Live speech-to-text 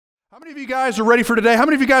How many of you guys are ready for today? How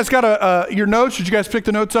many of you guys got your notes? Did you guys pick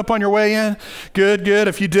the notes up on your way in? Good, good.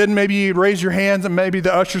 If you didn't, maybe you'd raise your hands and maybe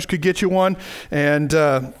the ushers could get you one, and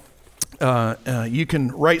you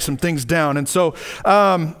can write some things down. And so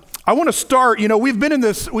I want to start. You know, we've been in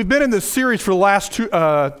this series for the last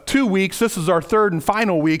two weeks. This is our third and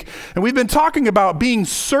final week, and we've been talking about being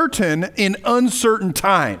certain in uncertain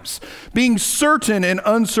times. Being certain in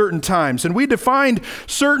uncertain times, and we defined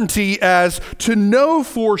certainty as to know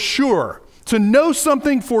for sure. To know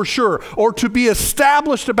something for sure, or to be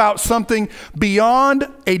established about something beyond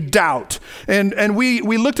a doubt. And we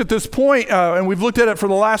looked at this point, and we've looked at it for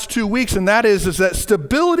the last 2 weeks, and that is that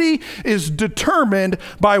stability is determined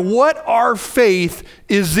by what our faith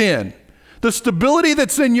is in. The stability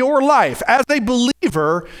that's in your life as a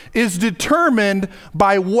believer is determined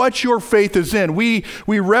by what your faith is in. We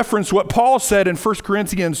reference what Paul said in 1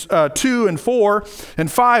 Corinthians 2 and 4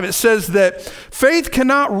 and 5. It says that faith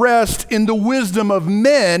cannot rest in the wisdom of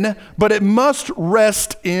men, but it must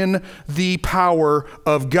rest in the power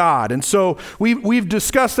of God. And so we've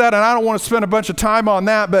discussed that, and I don't want to spend a bunch of time on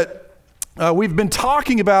that, but we've been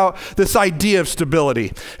talking about this idea of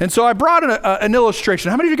stability. And so I brought an illustration.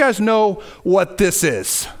 How many of you guys know what this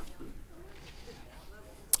is?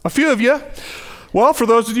 A few of you. Well, for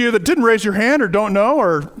those of you that didn't raise your hand or don't know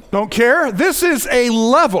or don't care, this is a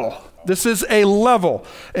level. This is a level.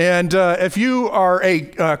 And if you are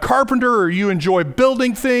a carpenter or you enjoy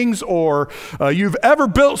building things or you've ever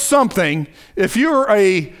built something,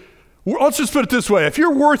 let's just put it this way. If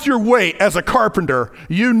you're worth your weight as a carpenter,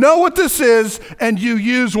 you know what this is and you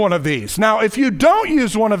use one of these. Now, if you don't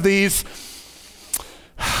use one of these,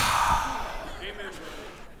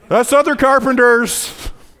 us other carpenters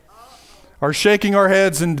are shaking our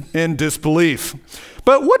heads in disbelief.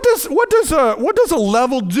 But what does a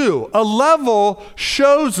level do? A level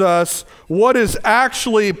shows us what is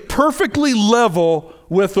actually perfectly level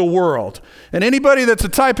with the world. And anybody that's a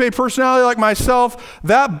type A personality like myself,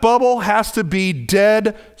 that bubble has to be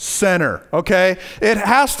dead center, okay? It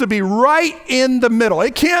has to be right in the middle.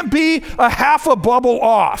 It can't be a half a bubble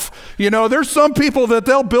off. You know, there's some people that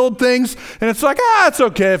they'll build things and it's like, it's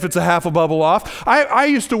okay if it's a half a bubble off. I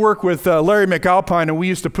used to work with Larry McAlpine, and we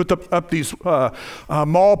used to put up these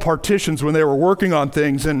mall partitions when they were working on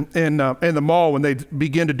things in the mall when they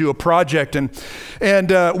begin to do a project.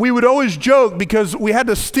 And we would always joke because we had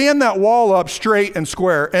to stand that wall up straight and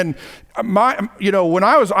square. And when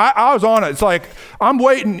I was on it, it's like I'm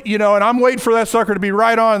waiting, and I'm waiting for that sucker to be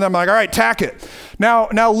right on, and I'm like, all right, tack it. Now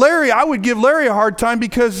Larry, I would give Larry a hard time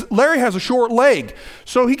because Larry has a short leg,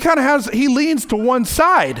 so he leans to one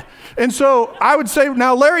side, and so I would say,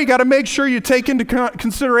 now Larry, you got to make sure you take into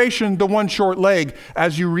consideration the one short leg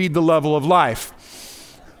as you read the level of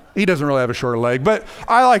life. He doesn't really have a short leg, but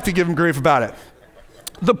I like to give him grief about it.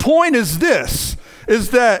 The point is this,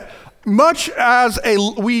 is that much as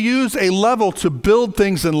we use a level to build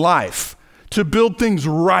things in life, to build things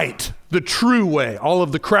right, the true way, all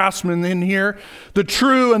of the craftsmen in here, the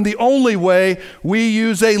true and the only way, we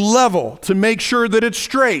use a level to make sure that it's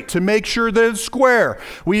straight, to make sure that it's square.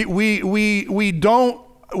 We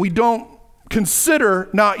don't consider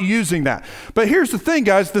not using that. But here's the thing,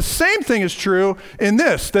 guys, the same thing is true in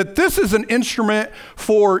this, that this is an instrument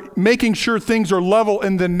for making sure things are level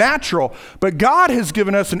in the natural, but God has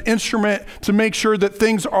given us an instrument to make sure that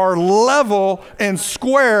things are level and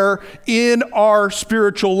square in our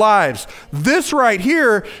spiritual lives. This right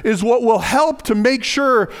here is what will help to make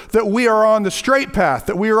sure that we are on the straight path,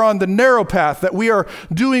 that we are on the narrow path, that we are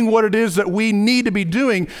doing what it is that we need to be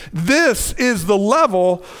doing. This is the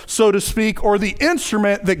level, so to speak, or the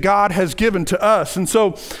instrument that God has given to us. And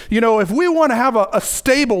so, if we want to have a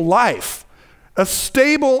stable life, a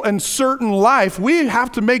stable and certain life, we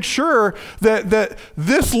have to make sure that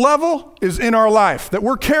this level is in our life, that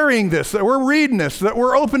we're carrying this, that we're reading this, that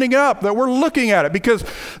we're opening up, that we're looking at it, because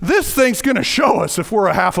this thing's going to show us if we're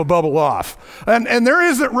a half a bubble off. And there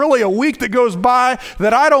isn't really a week that goes by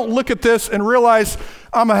that I don't look at this and realize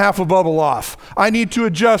I'm a half a bubble off. I need to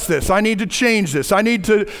adjust this. I need to change this. I need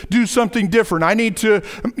to do something different. I need to,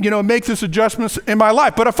 make this adjustments in my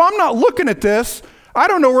life. But if I'm not looking at this, I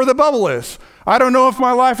don't know where the bubble is. I don't know if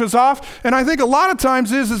my life is off. And I think a lot of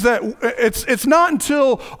times is that it's not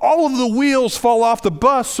until all of the wheels fall off the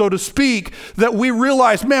bus, so to speak, that we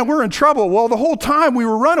realize, man, we're in trouble. Well, the whole time we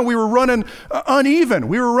were running uneven.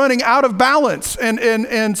 We were running out of balance.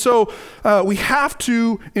 And so we have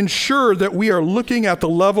to ensure that we are looking at the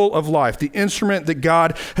level of life, the instrument that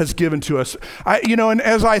God has given to us. And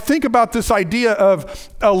as I think about this idea of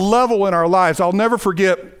a level in our lives, I'll never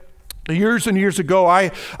forget Years and years ago, I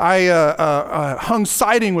hung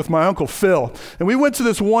siding with my Uncle Phil, and we went to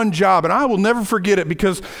this one job, and I will never forget it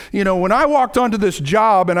because, when I walked onto this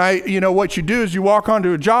job, and what you do is you walk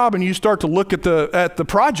onto a job and you start to look at the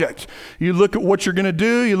project. You look at what you're going to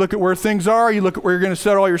do, you look at where things are, you look at where you're going to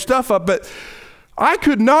set all your stuff up, but I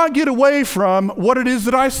could not get away from what it is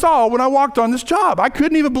that I saw when I walked on this job. I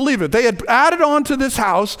couldn't even believe it. They had added on to this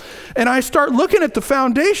house, and I start looking at the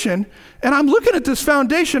foundation, and I'm looking at this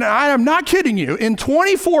foundation, and I am not kidding you, in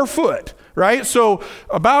 24 foot, right? So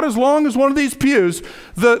about as long as one of these pews,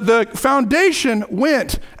 the foundation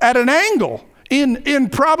went at an angle. In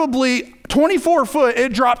probably 24 foot,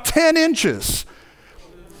 it dropped 10 inches.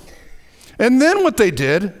 And then what they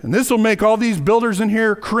did, and this will make all these builders in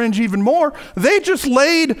here cringe even more, they just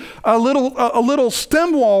laid a little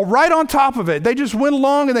stem wall right on top of it. They just went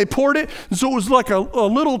along and they poured it, and so it was like a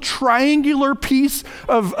little triangular piece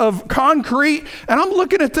of concrete. And I'm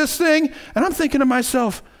looking at this thing, and I'm thinking to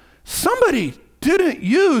myself, somebody didn't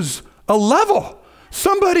use a level.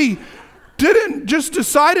 Somebody didn't just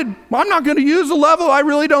decided, I'm not going to use a level, I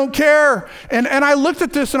really don't care. And I looked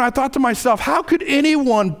at this and I thought to myself, how could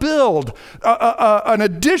anyone build an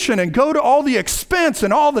addition and go to all the expense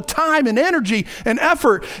and all the time and energy and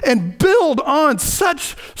effort and build on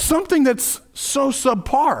such something that's so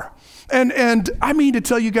subpar? And I mean to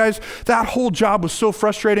tell you guys, that whole job was so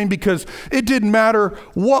frustrating because it didn't matter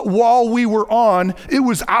what wall we were on. It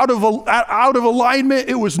was out of alignment.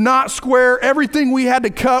 It was not square. Everything we had to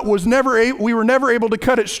cut was we were never able to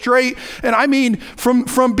cut it straight. And I mean,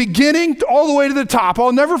 from beginning all the way to the top,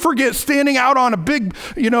 I'll never forget standing out on a big,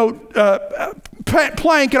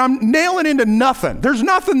 plank, and I'm nailing into nothing. There's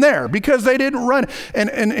nothing there because they didn't run.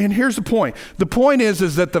 And here's the point. The point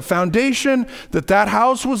is that the foundation that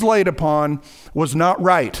house was laid upon was not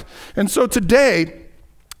right. And so today,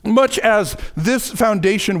 much as this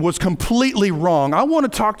foundation was completely wrong, I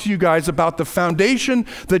want to talk to you guys about the foundation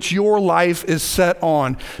that your life is set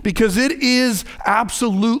on, because it is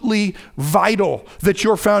absolutely vital that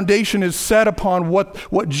your foundation is set upon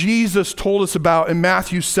what Jesus told us about in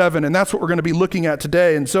Matthew 7, and that's what we're going to be looking at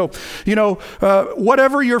today. And so,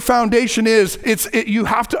 whatever your foundation is, you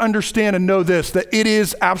have to understand and know this, that it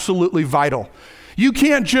is absolutely vital. You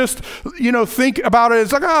can't just, think about it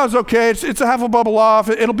as like, it's okay. It's a half a bubble off.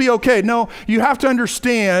 It'll be okay. No, you have to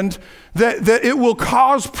understand that it will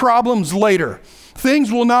cause problems later.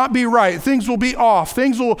 Things will not be right. Things will be off.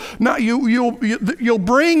 Things will not. You'll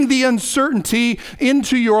bring the uncertainty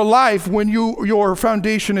into your life when your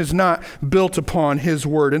foundation is not built upon His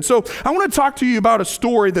Word. And so I want to talk to you about a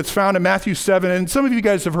story that's found in Matthew 7. And some of you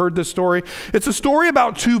guys have heard this story. It's a story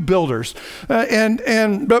about two builders.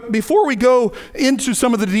 But before we go into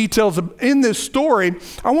some of the details in this story,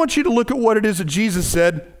 I want you to look at what it is that Jesus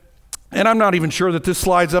said. And I'm not even sure that this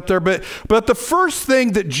slides up there, but the first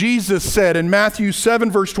thing that Jesus said in Matthew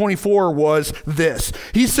 7, verse 24 was this.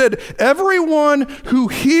 He said, everyone who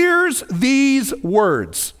hears these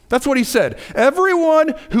words, that's what He said,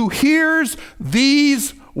 everyone who hears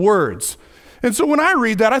these words. And so when I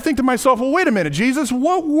read that, I think to myself, well, wait a minute, Jesus,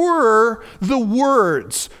 what were the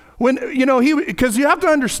words? When, because you have to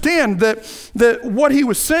understand that what He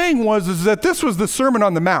was saying is that this was the Sermon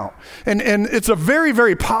on the Mount. And it's a very,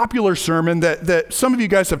 very popular sermon that some of you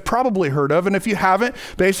guys have probably heard of. And if you haven't,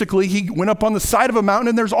 basically He went up on the side of a mountain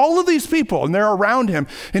and there's all of these people and they're around Him.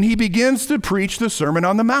 And He begins to preach the Sermon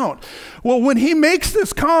on the Mount. Well, when He makes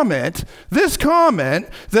this comment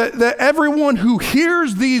that everyone who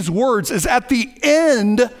hears these words is at the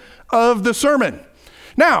end of the sermon.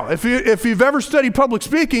 Now, if you've ever studied public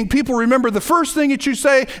speaking, people remember the first thing that you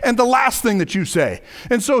say and the last thing that you say.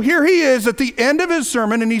 And so here He is at the end of His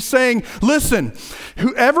sermon, and He's saying, listen,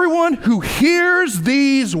 everyone who hears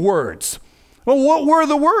these words. Well, what were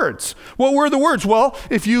the words? What were the words? Well,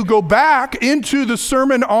 if you go back into the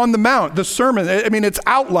Sermon on the Mount, the sermon, it's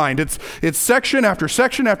outlined. It's section after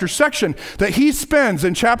section after section that He spends.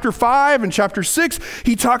 In chapter 5 and chapter 6,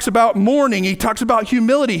 He talks about mourning. He talks about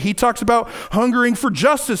humility. He talks about hungering for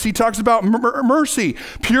justice. He talks about mercy,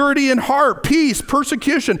 purity in heart, peace,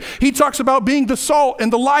 persecution. He talks about being the salt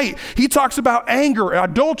and the light. He talks about anger,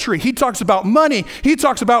 adultery. He talks about money. He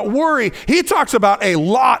talks about worry. He talks about a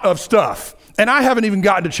lot of stuff. And I haven't even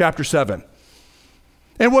gotten to chapter 7.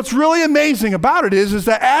 And what's really amazing about it is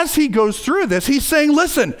that as He goes through this, He's saying,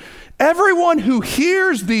 listen, everyone who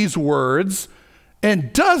hears these words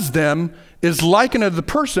and does them is likened to the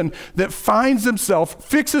person that finds himself,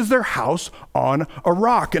 fixes their house on a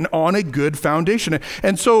rock and on a good foundation.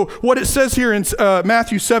 And so what it says here in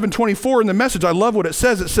Matthew 7:24 in the Message, I love what it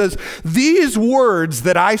says. It says, these words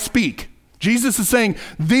that I speak, Jesus is saying,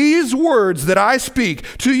 these words that I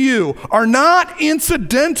speak to you are not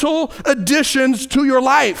incidental additions to your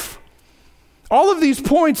life. All of these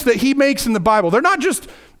points that he makes in the Bible, they're not just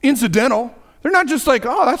incidental. They're not just like,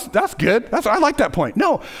 oh, that's good. I like that point.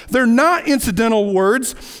 No, they're not incidental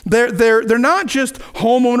words. They're not just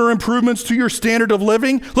homeowner improvements to your standard of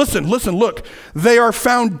living. Listen, look. They are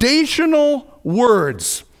foundational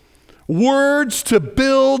words. Words to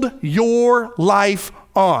build your life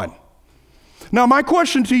on. Now, my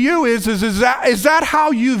question to you is that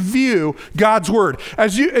how you view God's word?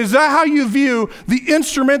 Is that how you view the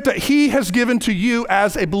instrument that he has given to you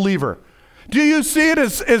as a believer? Do you see it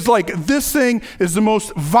as like this thing is the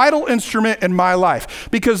most vital instrument in my life?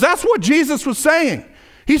 Because that's what Jesus was saying.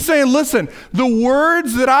 He's saying, listen, the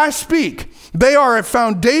words that I speak, they are a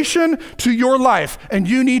foundation to your life, and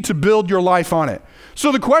you need to build your life on it.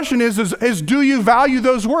 So the question is do you value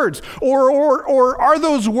those words? Or are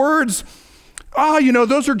those words,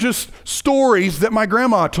 those are just stories that my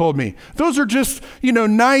grandma told me. Those are just,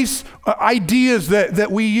 nice ideas that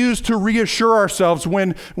we use to reassure ourselves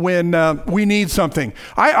when we need something.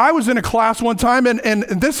 I was in a class one time, and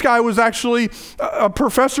this guy was actually a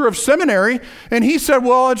professor of seminary, and he said,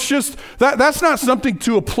 well, it's just, that's not something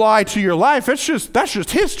to apply to your life. That's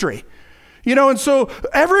just history. And so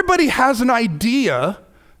everybody has an idea.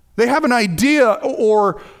 They have an idea,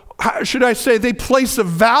 or should I say, they place a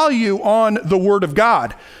value on the Word of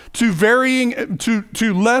God to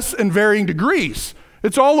less and varying degrees.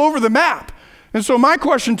 It's all over the map. And so my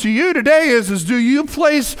question to you today is do you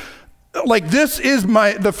place, like, this is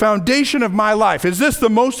the foundation of my life? Is this the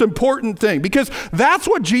most important thing? Because that's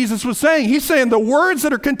what Jesus was saying. He's saying the words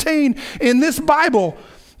that are contained in this Bible,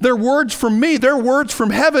 they're words from me, they're words from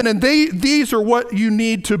heaven, and these are what you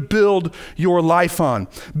need to build your life on.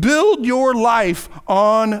 Build your life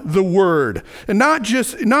on the word. And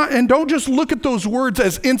don't just look at those words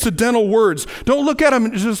as incidental words. Don't look at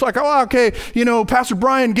them just like, oh, okay, Pastor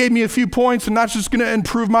Brian gave me a few points and that's just going to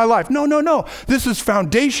improve my life. No. This is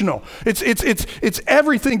foundational. It's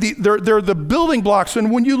everything. They're the building blocks.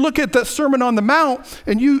 And when you look at the Sermon on the Mount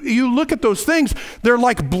and you look at those things, they're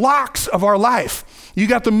like blocks of our life. You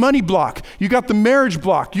got the money block, you got the marriage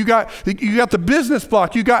block, you got the business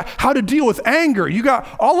block, you got how to deal with anger, you got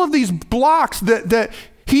all of these blocks that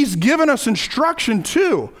he's given us instruction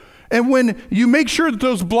to. And when you make sure that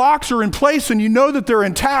those blocks are in place and you know that they're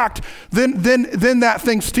intact, then that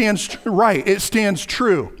thing stands right, it stands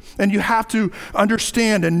true. And you have to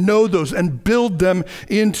understand and know those and build them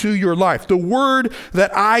into your life. The word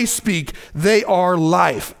that I speak, they are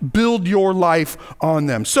life. Build your life on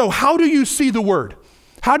them. So how do you see the word?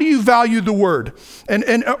 How do you value the word?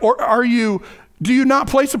 Or do you not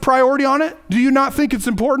place a priority on it? Do you not think it's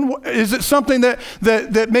important? Is it something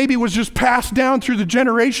that maybe was just passed down through the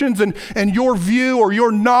generations and your view or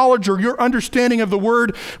your knowledge or your understanding of the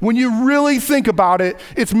word, when you really think about it,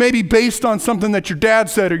 it's maybe based on something that your dad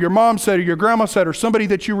said or your mom said or your grandma said or somebody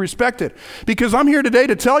that you respected? Because I'm here today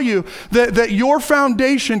to tell you that your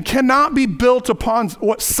foundation cannot be built upon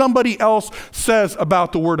what somebody else says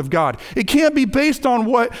about the word of God. It can't be based on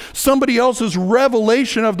what somebody else's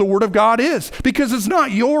revelation of the word of God is. Because it's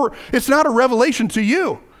not a revelation to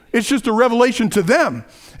you. It's just a revelation to them.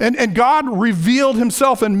 And God revealed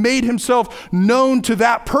himself and made himself known to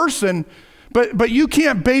that person. But you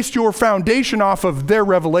can't base your foundation off of their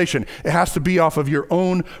revelation. It has to be off of your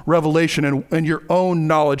own revelation and your own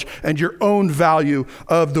knowledge and your own value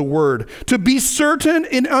of the word. To be certain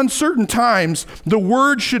in uncertain times, the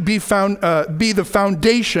word should be the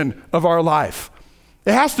foundation of our life.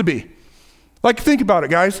 It has to be. Like, think about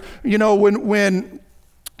it, guys. When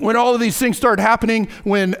all of these things started happening,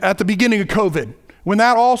 at the beginning of COVID, when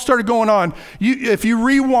that all started going on, if you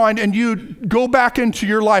rewind and you go back into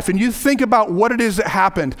your life and you think about what it is that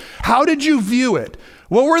happened, how did you view it?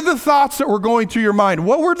 What were the thoughts that were going through your mind?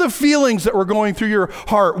 What were the feelings that were going through your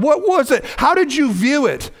heart? What was it? How did you view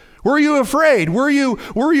it? Were you afraid? Were you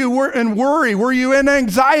in worry? Were you in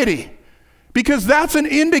anxiety? Because that's an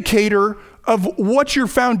indicator of what your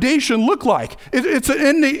foundation looked like. It's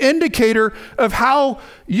an indicator of how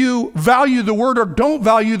you value the word or don't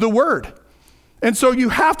value the word. And so you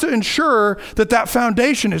have to ensure that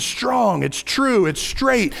foundation is strong, it's true, it's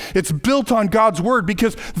straight, it's built on God's word,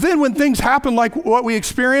 because then when things happen like what we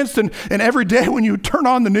experienced and every day when you turn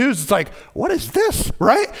on the news, it's like, what is this,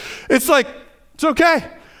 right? It's like, it's okay.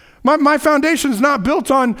 My foundation is not built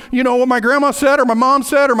on, what my grandma said or my mom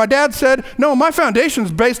said or my dad said. No, my foundation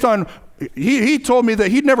is based on he told me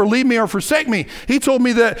that he'd never leave me or forsake me. He told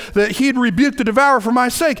me that he'd rebuke the devourer for my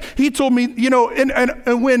sake. He told me,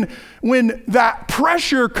 and when that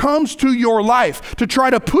pressure comes to your life to try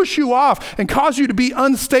to push you off and cause you to be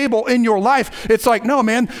unstable in your life, it's like, no,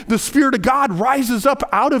 man, the Spirit of God rises up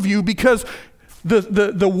out of you because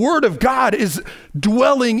the Word of God is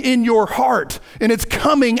dwelling in your heart, and it's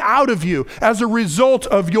coming out of you as a result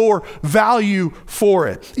of your value for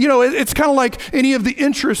it. It's kind of like any of the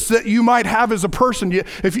interests that you might have as a person.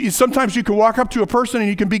 Sometimes you can walk up to a person and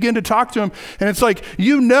you can begin to talk to them, and it's like,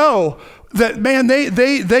 that, man,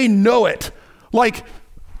 they know it. Like,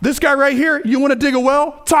 this guy right here, you want to dig a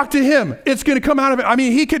well? Talk to him. It's going to come out of it. I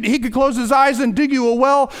mean, he could close his eyes and dig you a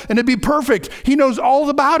well, and it'd be perfect. He knows all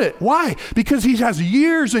about it. Why? Because he has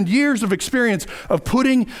years and years of experience of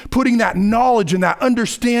putting that knowledge and that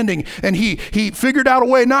understanding, and he figured out a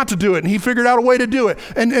way not to do it, and he figured out a way to do it.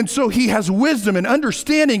 And so he has wisdom and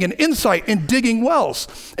understanding and insight in digging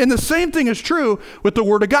wells. And the same thing is true with the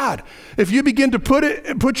Word of God. If you begin to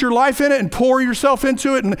put your life in it and pour yourself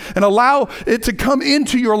into it and allow it to come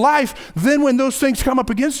into your life, then when those things come up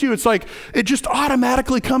against you, it's like it just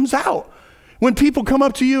automatically comes out. When people come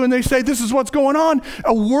up to you and they say, this is what's going on,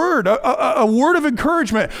 a word of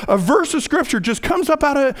encouragement, a verse of scripture just comes up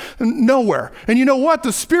out of nowhere. And you know what?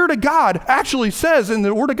 The Spirit of God actually says in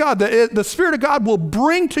the Word of God that the Spirit of God will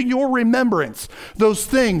bring to your remembrance those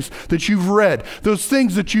things that you've read, those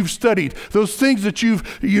things that you've studied, those things that you've,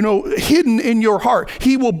 hidden in your heart.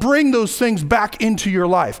 He will bring those things back into your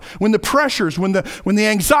life. When the pressures, when the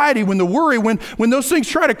anxiety, when the worry, when those things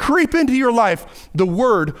try to creep into your life, the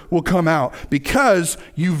Word will come out, because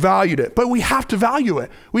you valued it. But we have to value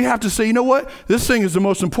it. We have to say, you know what? This thing is the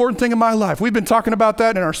most important thing in my life. We've been talking about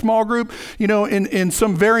that in our small group, in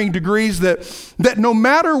some varying degrees, that no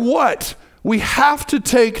matter what, we have to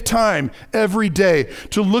take time every day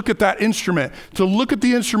to look at that instrument, to look at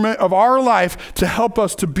the instrument of our life to help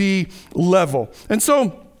us to be level. And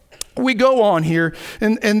so we go on here,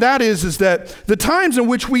 and that is that the times in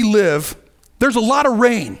which we live, there's a lot of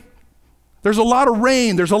rain. There's a lot of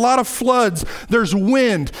rain, there's a lot of floods, there's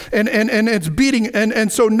wind, and it's beating.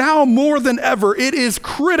 And so now more than ever, it is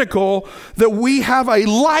critical that we have a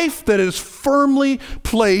life that is firmly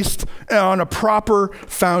placed on a proper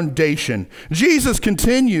foundation. Jesus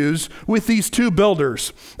continues with these two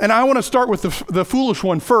builders. And I want to start with the foolish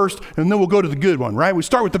one first, and then we'll go to the good one, right? We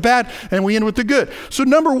start with the bad, and we end with the good. So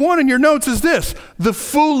number one in your notes is this: the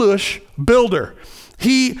foolish builder.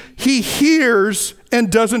 He hears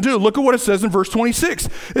and doesn't do. Look at what it says in verse 26.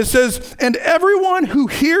 It says, and everyone who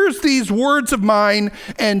hears these words of mine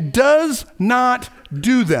and does not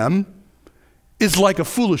do them is like a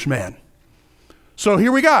foolish man. So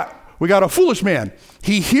here we got a foolish man.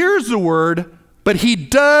 He hears the word, but he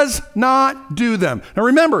does not do them. Now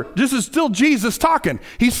remember, this is still Jesus talking.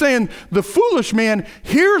 He's saying the foolish man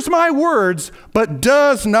hears my words, but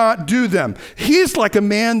does not do them. He's like a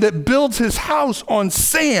man that builds his house on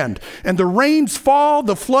sand, and the rains fall,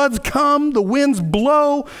 the floods come, the winds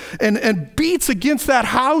blow, and beats against that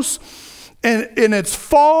house, and its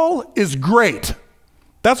fall is great.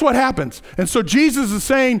 That's what happens. And so Jesus is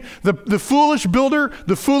saying the foolish builder,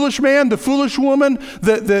 the foolish man, the foolish woman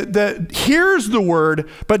that hears the word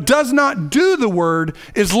but does not do the word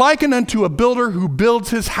is likened unto a builder who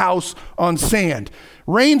builds his house on sand.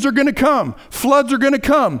 Rains are going to come, floods are going to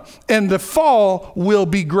come, and the fall will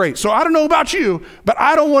be great. So I don't know about you, but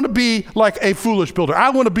I don't want to be like a foolish builder. I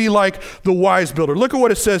want to be like the wise builder. Look at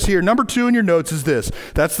what it says here. Number 2 in your notes is this.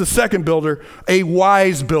 That's the second builder, a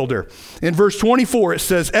wise builder. In verse 24, it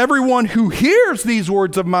says, everyone who hears these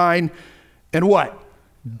words of mine and what?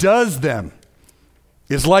 Does them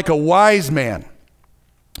is like a wise man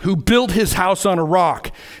who built his house on a rock.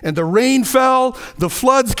 And the rain fell, the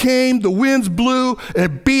floods came, the winds blew,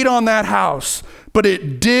 and beat on that house. But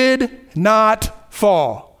it did not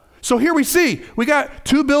fall. So here we got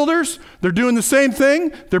two builders. They're doing the same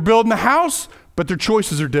thing. They're building a house, but their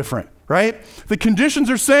choices are different, right? The conditions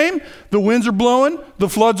are same. The winds are blowing, the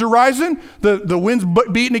floods are rising, the wind's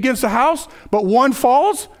beating against the house, but one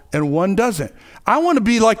falls and one doesn't. I want to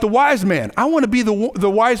be like the wise man. I want to be the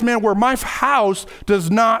wise man where my house does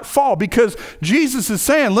not fall, because Jesus is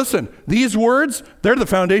saying, listen, these words, they're the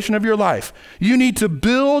foundation of your life. You need to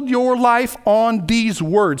build your life on these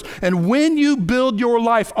words. And when you build your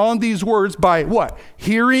life on these words by what?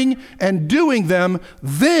 Hearing and doing them,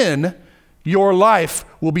 then your life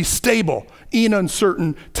will be stable in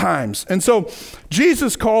uncertain times. And so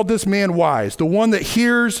Jesus called this man wise, the one that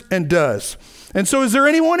hears and does. And so is there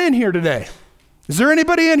anyone in here today? Is there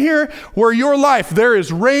anybody in here where your life, there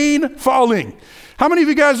is rain falling? How many of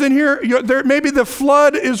you guys in here, maybe the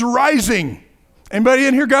flood is rising? Anybody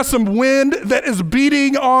in here got some wind that is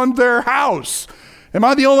beating on their house? Am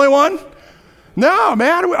I the only one? No,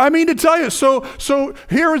 man, I mean to tell you. So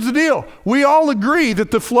here is the deal. We all agree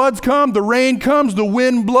that the floods come, the rain comes, the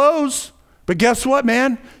wind blows. But guess what,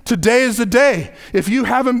 man? Today is the day. If you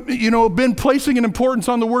haven't, been placing an importance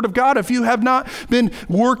on the Word of God, if you have not been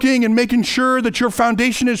working and making sure that your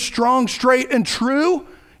foundation is strong, straight, and true,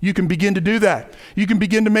 you can begin to do that. You can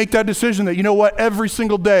begin to make that decision that, you know what, every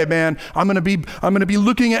single day, man, I'm going to be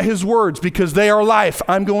looking at His words because they are life.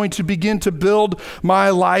 I'm going to begin to build my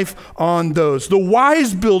life on those. The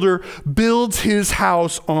wise builder builds his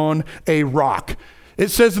house on a rock. It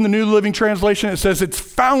says in the New Living Translation, it says it's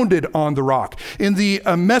founded on the rock. In the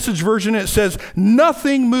Message version, it says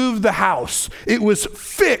nothing moved the house. It was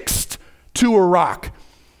fixed to a rock.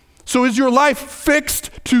 So is your life fixed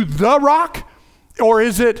to the rock? Or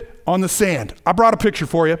is it on the sand? I brought a picture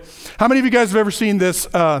for you. How many of you guys have ever seen this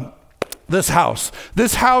house?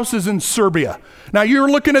 This house is in Serbia. Now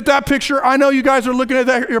you're looking at that picture. I know you guys are looking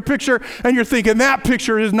at your picture and you're thinking that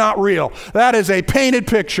picture is not real. That is a painted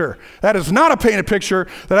picture. That is not a painted picture.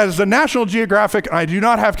 That is a National Geographic. I do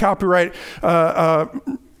not have copyright. I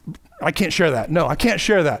can't share that. No, I can't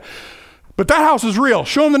share that. But that house is real.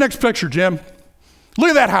 Show them the next picture, Jim. Look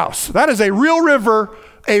at that house. That is a real river,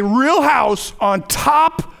 a real house on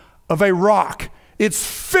top of a rock. It's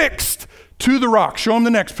fixed to the rock. Show them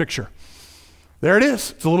the next picture. There it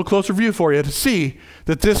is. It's a little closer view for you to see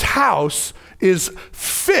that this house is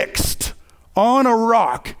fixed on a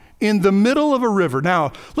rock in the middle of a river.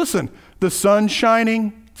 Now, listen, the sun's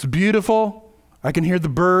shining. It's beautiful. I can hear the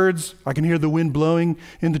birds. I can hear the wind blowing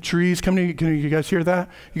in the trees. Can you guys hear that?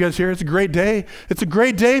 You guys hear it? It's a great day. It's a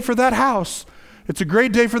great day for that house. It's a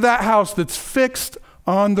great day for that house that's fixed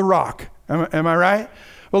on the rock. Am I right?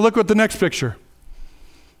 Well, look at the next picture.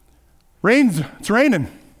 It's raining.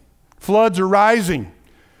 Floods are rising.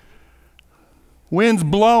 Wind's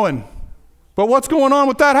blowing. But what's going on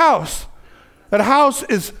with that house? That house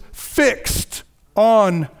is fixed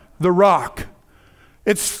on the rock.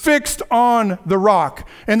 It's fixed on the rock.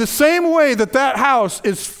 In the same way that house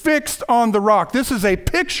is fixed on the rock, this is a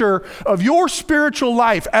picture of your spiritual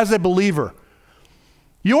life as a believer.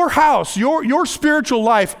 Your house, your spiritual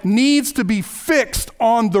life needs to be fixed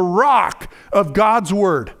on the rock of God's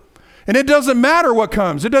Word. And it doesn't matter what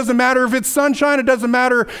comes. It doesn't matter if it's sunshine. It doesn't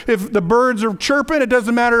matter if the birds are chirping. It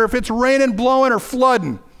doesn't matter if it's raining, blowing, or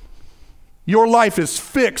flooding. Your life is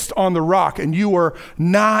fixed on the rock and you are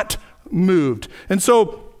not moved. And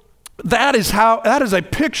so that is a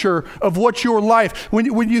picture of what your life,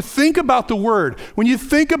 when you think about the Word, when you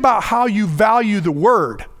think about how you value the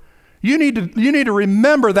Word, you need to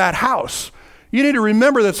remember that house. You need to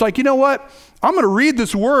remember that it's like, you know what? I'm going to read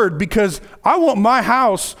this Word because I want my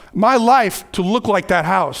house, my life to look like that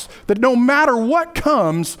house. That no matter what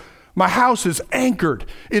comes, my house is anchored.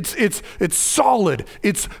 It's solid.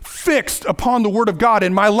 It's fixed upon the Word of God,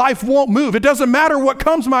 and my life won't move. It doesn't matter what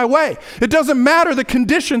comes my way. It doesn't matter the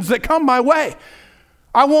conditions that come my way.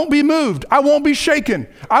 I won't be moved. I won't be shaken.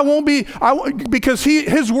 Because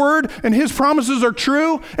His Word and His promises are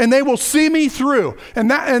true, and they will see me through.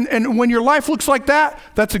 And when your life looks like that,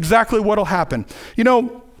 that's exactly what'll happen. You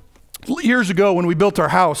know, years ago when we built our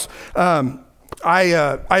house, I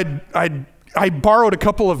borrowed a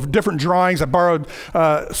couple of different drawings. I borrowed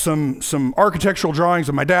some architectural drawings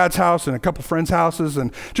of my dad's house and a couple friends' houses,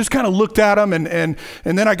 and just kind of looked at them. And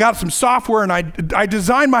then I got some software, and I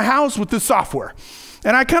designed my house with this software.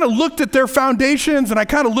 And I kind of looked at their foundations, and I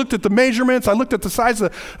kind of looked at the measurements. I looked at the size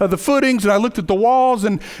of the footings, and I looked at the walls,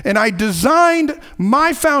 and I designed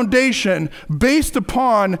my foundation based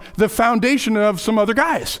upon the foundation of some other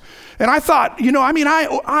guys. And I thought,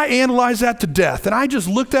 I analyzed that to death, and I just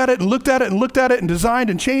looked at it and looked at it and looked at it and designed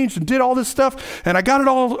and changed and did all this stuff, and I got it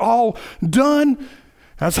all done.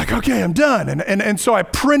 I was like, okay, I'm done. And so I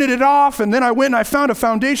printed it off, and then I went and I found a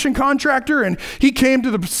foundation contractor, and he came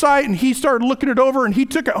to the site, and he started looking it over, and he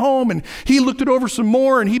took it home, and he looked it over some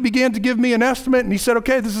more, and he began to give me an estimate, and he said,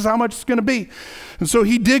 okay, this is how much it's going to be. And so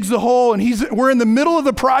he digs the hole, and we're in the middle of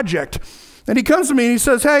the project, and he comes to me and he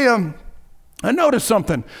says, hey, I noticed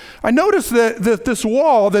something. I noticed that this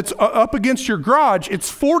wall that's up against your garage,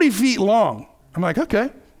 it's 40 feet long. I'm like,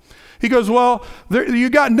 okay. He goes, well, you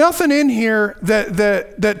got nothing in here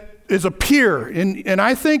that is a pier. And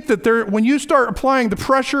I think that when you start applying the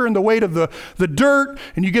pressure and the weight of the dirt,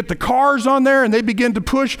 and you get the cars on there and they begin to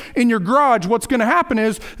push in your garage, what's going to happen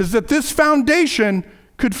is that this foundation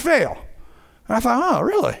could fail. And I thought, oh,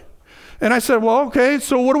 really? And I said, well, okay,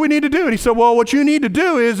 so what do we need to do? And he said, well, what you need to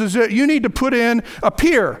do is that you need to put in a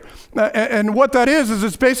pier. And what that is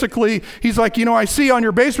it's basically, he's like, I see on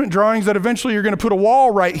your basement drawings that eventually you're going to put a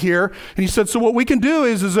wall right here. And he said, so what we can do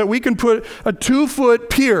is that we can put a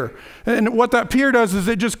 2-foot pier. And what that pier does is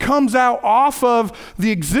it just comes out off of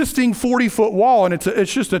the existing 40-foot wall. And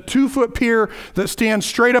it's just a 2-foot pier that stands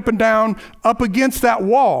straight up and down up against that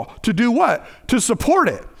wall to do what? To support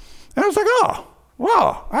it. And I was like, oh,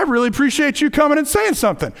 wow, I really appreciate you coming and saying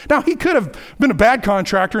something. Now, he could have been a bad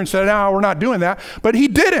contractor and said, no, we're not doing that. But he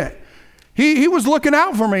didn't. He was looking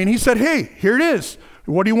out for me, and he said, hey, here it is.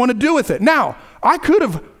 What do you want to do with it? Now, I could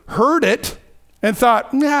have heard it and thought,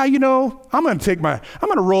 I'm going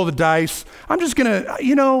to roll the dice. I'm just going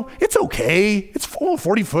to, it's okay. It's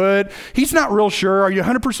 40 foot. He's not real sure. Are you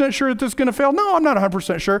 100% sure that this is going to fail? No, I'm not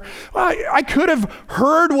 100% sure. Well, I could have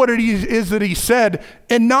heard what it is that he said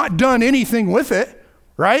and not done anything with it,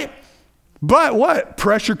 right? But what?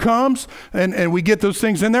 Pressure comes and we get those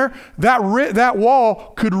things in there. That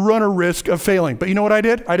wall could run a risk of failing. But you know what I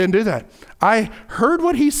did? I didn't do that. I heard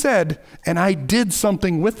what he said and I did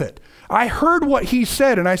something with it. I heard what he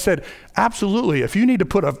said and I said, absolutely. If you need to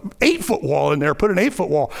put an 8-foot wall in there, put an 8-foot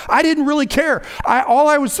wall. I didn't really care. All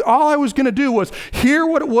I was going to do was hear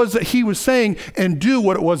what it was that he was saying and do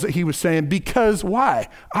what it was that he was saying. Because why?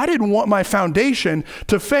 I didn't want my foundation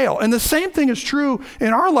to fail. And the same thing is true in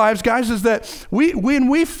our lives, guys, is that when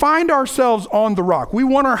we find ourselves on the rock, we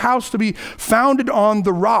want our house to be founded on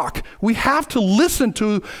the rock. We have to listen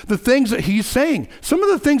to the things that he's saying. Some of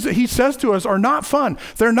the things that he says to us are not fun.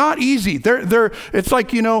 They're not easy. It's like,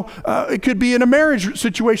 it could be in a marriage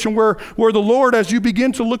situation where the Lord, as you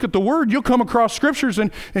begin to look at the word, you'll come across scriptures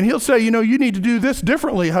and he'll say, you need to do this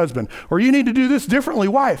differently, husband, or you need to do this differently,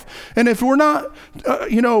 wife. And if we're not,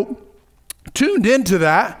 tuned into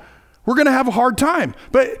that, we're going to have a hard time.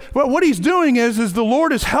 But what he's doing is the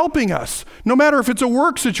Lord is helping us. No matter if it's a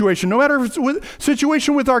work situation, no matter if it's a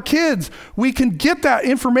situation with our kids, we can get that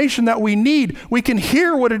information that we need. We can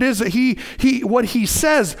hear what it is that what he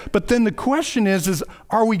says. But then the question is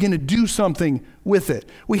are we going to do something with it?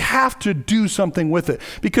 We have to do something with it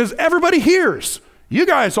because everybody hears. You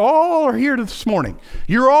guys all are here this morning.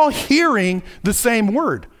 You're all hearing the same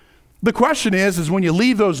word. The question is when you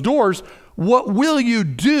leave those doors, what will you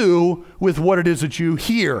do with what it is that you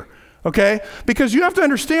hear? Okay? Because you have to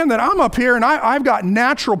understand that I'm up here and I've got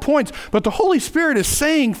natural points, but the Holy Spirit is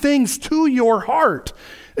saying things to your heart.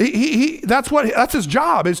 That's his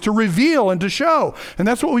job, is to reveal and to show. And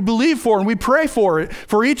that's what we believe for and we pray for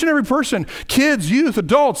each and every person, kids, youth,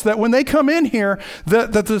 adults, that when they come in here,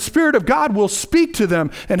 that the Spirit of God will speak to them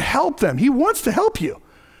and help them. He wants to help you.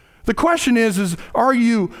 The question is are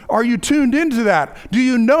you tuned into that? Do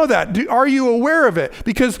you know that? Are you aware of it?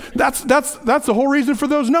 Because that's the whole reason for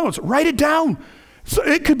those notes. Write it down. So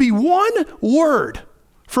it could be one word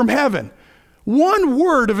from heaven, one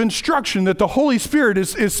word of instruction that the Holy Spirit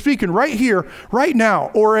is speaking right here, right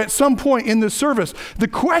now, or at some point in this service. The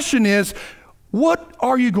question is, what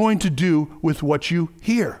are you going to do with what you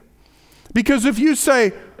hear? Because if you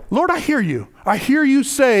say, Lord, I hear you. I hear you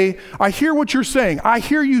say, I hear what you're saying. I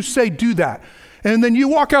hear you say, do that. And then you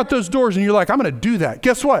walk out those doors and you're like, I'm going to do that.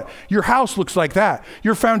 Guess what? Your house looks like that.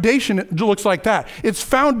 Your foundation looks like that. It's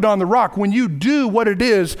founded on the rock. When you do what it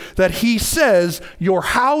is that he says, your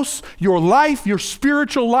house, your life, your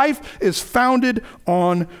spiritual life is founded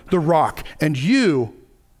on the rock. And you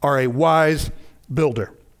are a wise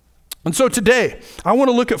builder. And so today, I want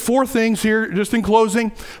to look at 4 things here, just in closing,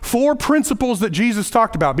 4 principles that Jesus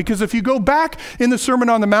talked about. Because if you go back in the Sermon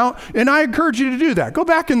on the Mount, and I encourage you to do that, go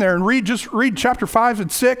back in there and read chapter 5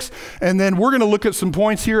 and 6, and then we're going to look at some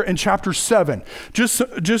points here in chapter 7.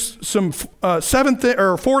 Just some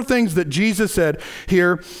 4 things that Jesus said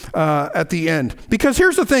here at the end. Because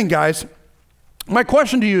here's the thing, guys. My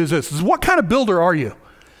question to you is this, is what kind of builder are you?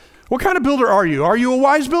 What kind of builder are you? Are you a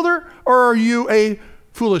wise builder or are you a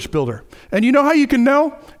foolish builder? And you know how you can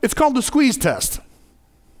know? It's called the squeeze test.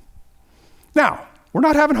 Now, we're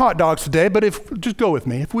not having hot dogs today, but just go with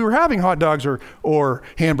me. If we were having hot dogs or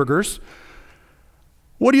hamburgers,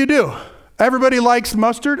 what do? Everybody likes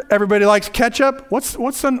mustard. Everybody likes ketchup. What's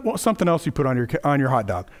something else you put on your hot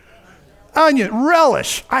dog? Onion,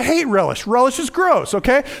 relish. I hate relish. Relish is gross,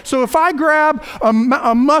 okay? So if I grab a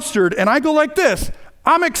mustard and I go like this,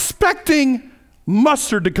 I'm expecting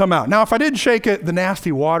mustard to come out. Now, if I didn't shake it, the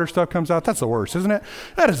nasty water stuff comes out. That's the worst, isn't it?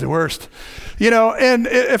 That is the worst. And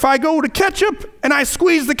if I go to ketchup and I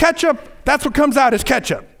squeeze the ketchup, that's what comes out is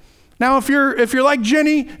ketchup. Now, if you're like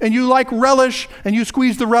Jenny and you like relish and you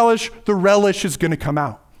squeeze the relish is going to come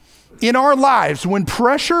out. in our lives, when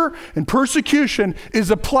pressure and persecution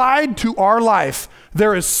is applied to our life,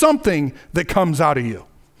 there is something that comes out of you.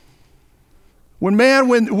 When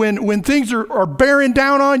things are bearing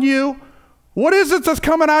down on you, what is it that's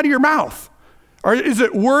coming out of your mouth? Or is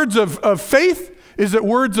it words of faith? Is it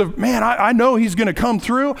words of, man, I know he's going to come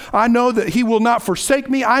through. I know that he will not forsake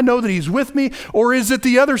me. I know that he's with me. Or is it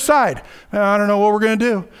the other side? I don't know what we're going to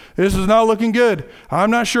do. This is not looking good.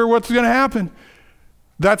 I'm not sure what's going to happen.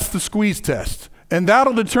 That's the squeeze test. And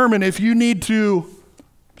that'll determine if you need to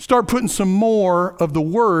start putting some more of the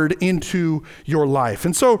word into your life.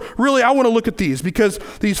 And so really I want to look at these, because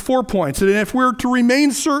these 4 points, and if we're to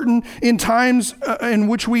remain certain in times in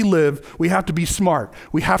which we live, we have to be smart.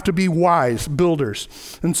 We have to be wise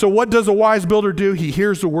builders. And so what does a wise builder do? He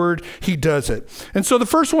hears the word, he does it. And so the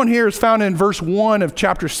first one here is found in verse 1 of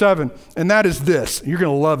chapter 7, and that is this. You're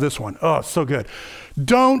going to love this one. Oh, it's so good.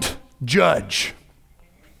 Don't judge.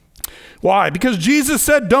 Why? Because Jesus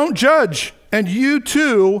said, don't judge, and you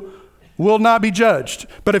too will not be judged.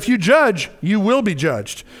 But if you judge, you will be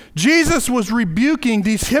judged. Jesus was rebuking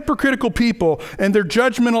these hypocritical people and their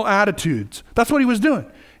judgmental attitudes. That's what he was doing.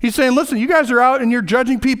 He's saying, listen, you guys are out and you're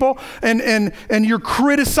judging people and you're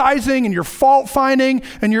criticizing and you're fault finding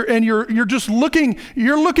and you're just looking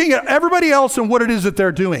at everybody else and what it is that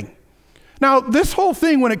they're doing. Now, this whole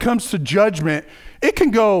thing, when it comes to judgment, it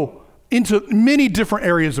can go into many different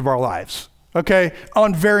areas of our lives, okay,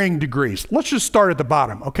 on varying degrees. Let's just start at the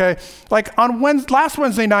bottom, okay? Like on last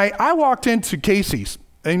Wednesday night, I walked into Casey's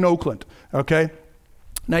in Oakland, okay?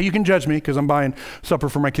 Now you can judge me because I'm buying supper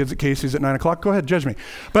for my kids at Casey's at 9 o'clock. Go ahead, judge me.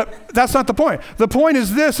 But that's not the point. The point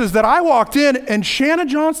is this, is that I walked in and Shanna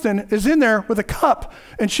Johnston is in there with a cup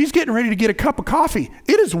and she's getting ready to get a cup of coffee.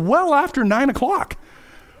 It is well after 9 o'clock.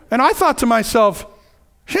 And I thought to myself,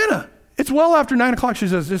 Shanna, it's well after 9 o'clock. She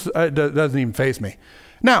says, this doesn't even faze me.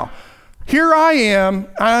 Now, here I am.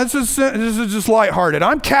 This is just lighthearted.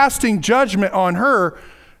 I'm casting judgment on her,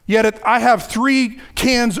 yet I have 3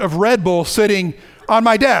 cans of Red Bull sitting on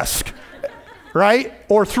my desk, right?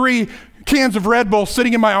 Or 3 cans of Red Bull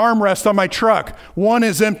sitting in my armrest on my truck. 1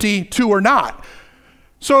 is empty, 2 are not.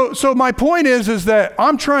 So my point is that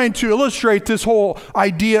I'm trying to illustrate this whole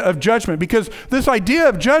idea of judgment, because this idea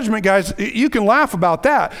of judgment, guys, you can laugh about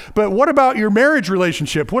that, but what about your marriage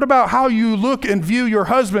relationship? What about how you look and view your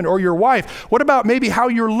husband or your wife? What about maybe how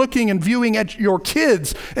you're looking and viewing at your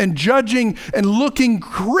kids and judging and looking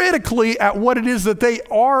critically at what it is that they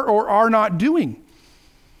are or are not doing?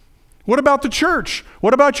 What about the church?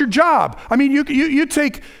 What about your job? I mean, you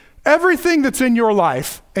take everything that's in your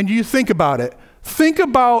life and you think about it. Think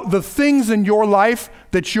about the things in your life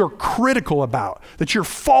that you're critical about, that you're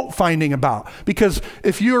fault finding about. Because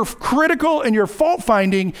if you're critical and you're fault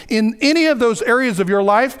finding in any of those areas of your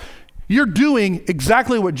life, you're doing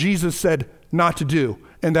exactly what Jesus said not to do,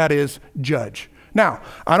 and that is judge. Now,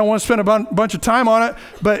 I don't want to spend a bunch of time on it,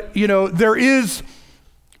 but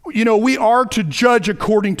we are to judge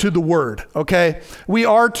according to the word, okay? We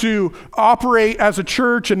are to operate as a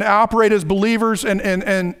church and operate as believers,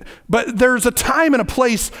 but there's a time and a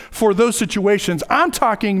place for those situations. I'm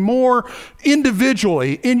talking more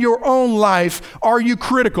individually in your own life. Are you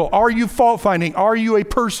critical? Are you fault finding? Are you a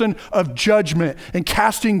person of judgment and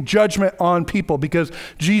casting judgment on people? Because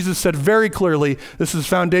Jesus said very clearly, this is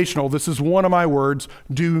foundational. This is one of my words,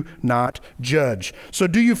 do not judge. So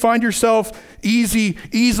do you find yourself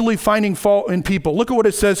easily finding fault in people? Look at what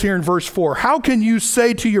it says here in verse 4. How can you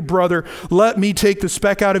say to your brother, let me take the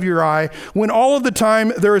speck out of your eye, when all of the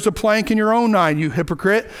time there is a plank in your own eye, you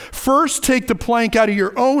hypocrite? First take the plank out of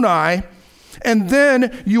your own eye, and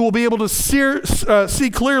then you will be able to see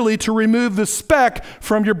clearly to remove the speck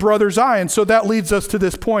from your brother's eye. And so that leads us to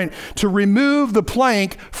this point, to remove the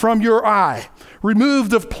plank from your eye. Remove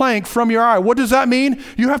the plank from your eye. What does that mean?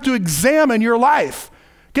 You have to examine your life.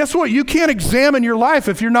 Guess what? You can't examine your life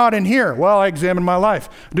if you're not in here. Well, I examined my life.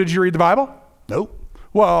 Did you read the Bible? Nope.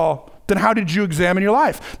 Well, then how did you examine your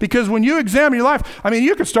life? Because when you examine your life, I mean,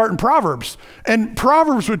 you could start in Proverbs, and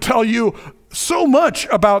Proverbs would tell you so much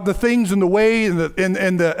about the things and the way and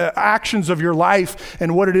the actions of your life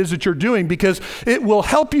and what it is that you're doing, because it will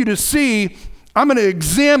help you to see, I'm going to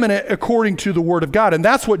examine it according to the word of God. And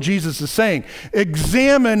that's what Jesus is saying.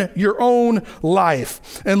 Examine your own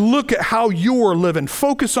life and look at how you're living.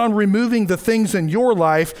 Focus on removing the things in your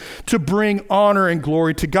life to bring honor and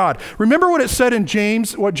glory to God. Remember what it said in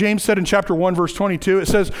James, what James said in chapter 1, verse 22. It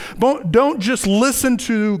says, don't just listen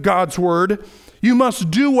to God's word. You must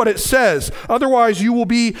do what it says. Otherwise, you will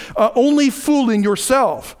be only fooling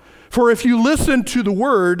yourself. For if you listen to the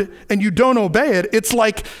word and you don't obey it, it's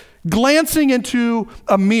like glancing into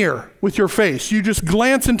a mirror with your face. You just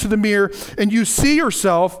glance into the mirror and you see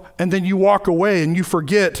yourself, and then you walk away and you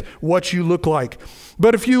forget what you look like.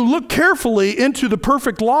 But if you look carefully into the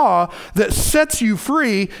perfect law that sets you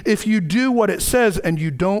free, if you do what it says and you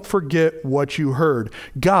don't forget what you heard,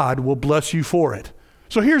 God will bless you for it.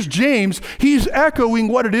 So here's James. He's echoing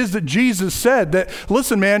what it is that Jesus said, that,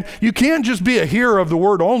 listen, man, you can't just be a hearer of the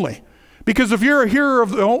word only. Because if you're a hearer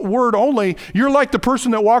of the word only, you're like the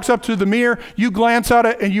person that walks up to the mirror, you glance at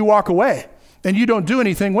it and you walk away and you don't do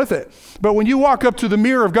anything with it. But when you walk up to the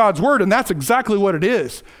mirror of God's word, and that's exactly what it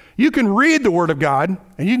is, you can read the word of God,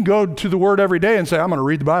 and you can go to the word every day and say, I'm going to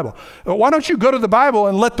read the Bible. Why don't you go to the Bible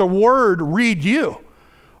and let the word read you?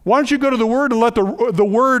 Why don't you go to the word and let the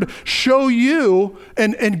word show you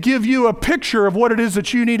and give you a picture of what it is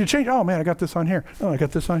that you need to change? Oh man, I got this on here. Oh, I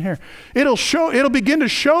got this on here. It'll begin to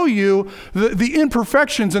show you the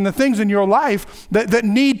imperfections and the things in your life that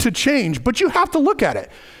need to change. But you have to look at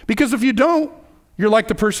it, because if you don't, you're like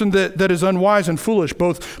the person that is unwise and foolish.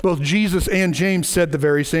 Both Jesus and James said the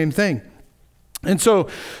very same thing. And so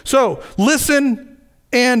listen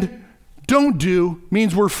and don't do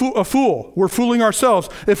means we're a fool. We're fooling ourselves.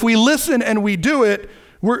 If we listen and we do it,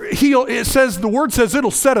 the word says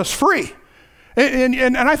it'll set us free.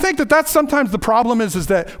 And I think that's sometimes the problem is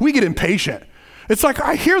that we get impatient. It's like,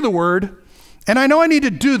 I hear the word and I know I need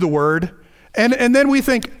to do the word. And then we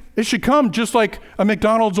think it should come just like a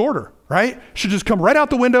McDonald's order. Right? It should just come right out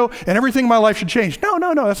the window and everything in my life should change. No,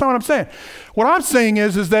 that's not what I'm saying. What I'm saying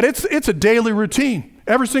is that it's a daily routine.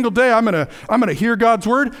 Every single day I'm gonna hear God's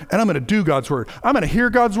word and I'm gonna do God's word. I'm gonna hear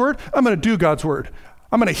God's word, I'm gonna do God's word.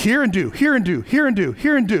 I'm gonna hear and do, hear and do, hear and do,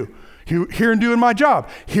 hear and do. Hear and do in my job,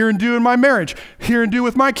 hear and do in my marriage, hear and do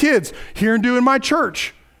with my kids, hear and do in my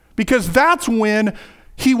church. Because that's when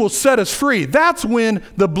he will set us free. That's when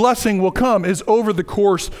the blessing will come, is over the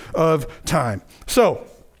course of time. So,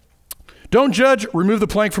 don't judge, remove the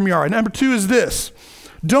plank from your eye. Number 2 is this: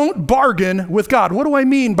 don't bargain with God. What do I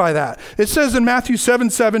mean by that? It says in Matthew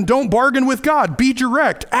 7:7, don't bargain with God, be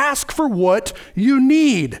direct, ask for what you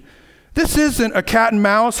need. This isn't a cat and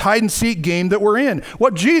mouse hide and seek game that we're in.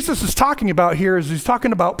 What Jesus is talking about here is he's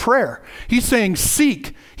talking about prayer. He's saying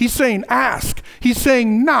seek, he's saying ask, he's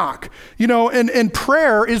saying knock, and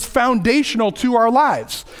prayer is foundational to our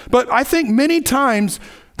lives. But I think many times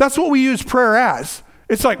that's what we use prayer as.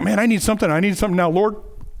 It's like, man, I need something now, Lord.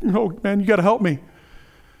 Man, you got to help me.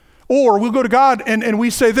 Or we'll go to God and we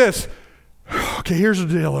say this, okay, here's the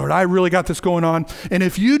deal, Lord. I really got this going on. And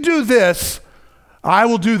if you do this, I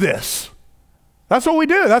will do this. That's what we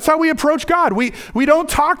do. That's how we approach God. We don't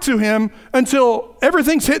talk to him until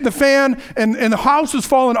everything's hitting the fan and the house is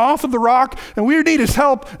falling off of the rock and we need his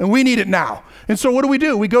help and we need it now. And so what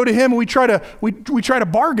do? We go to him and we try to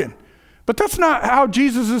bargain. But that's not how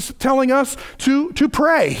Jesus is telling us to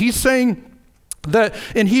pray. He's saying that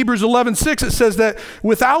in Hebrews 11:6, it says that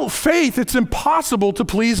without faith, it's impossible to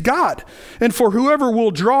please God. And for whoever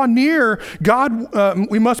will draw near God,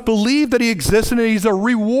 we must believe that he exists and that he's a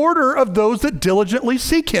rewarder of those that diligently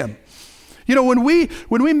seek him. When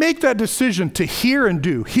we make that decision to hear and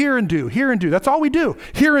do, that's all we do,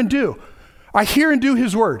 hear and do. I hear and do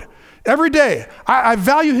his word. Every day, I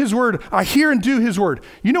value his word. I hear and do his word.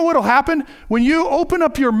 You know what will happen? When you open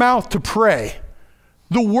up your mouth to pray,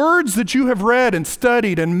 the words that you have read and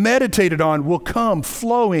studied and meditated on will come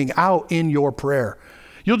flowing out in your prayer.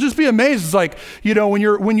 You'll just be amazed. It's like,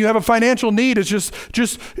 when you have a financial need, it's just,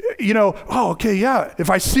 oh, okay, yeah.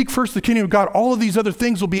 If I seek first the kingdom of God, all of these other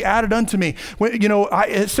things will be added unto me.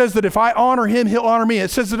 It says that if I honor him, he'll honor me.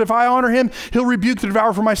 It says that if I honor him, he'll rebuke the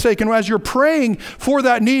devourer for my sake. And as you're praying for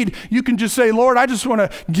that need, you can just say, Lord, I just want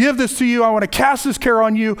to give this to you. I want to cast this care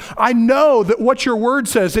on you. I know that what your word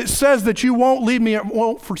says, it says that you won't leave me, and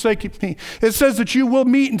won't forsake me. It says that you will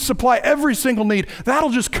meet and supply every single need.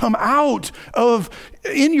 That'll just come out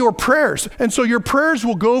in your prayers. And so your prayers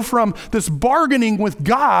will go from this bargaining with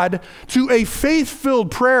God to a faith-filled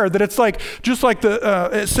prayer that it's like, just like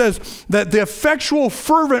it says that the effectual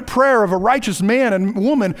fervent prayer of a righteous man and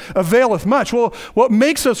woman availeth much. Well, what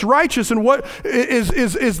makes us righteous and what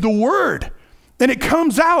is the word. And it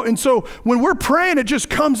comes out. And so when we're praying, it just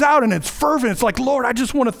comes out and it's fervent. It's like, Lord, I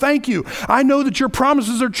just want to thank you. I know that your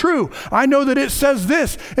promises are true. I know that it says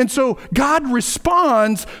this. And so God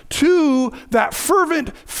responds to that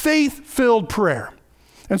fervent, faith-filled prayer.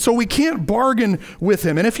 And so we can't bargain with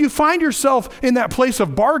him. And if you find yourself in that place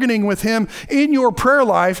of bargaining with him in your prayer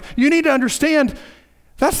life, you need to understand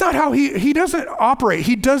that's not how he doesn't operate.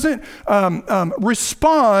 He doesn't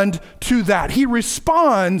respond to that. He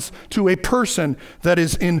responds to a person that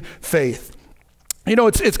is in faith. You know,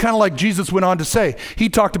 it's kind of like Jesus went on to say. He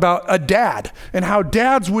talked about a dad and how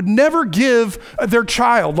dads would never give their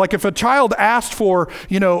child. Like if a child asked for,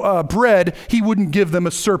 bread, he wouldn't give them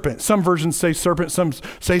a serpent. Some versions say serpent, some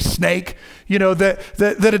say snake. You know,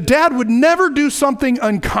 that a dad would never do something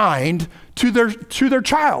unkind to their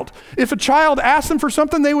child. If a child asked them for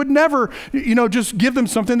something, they would never, just give them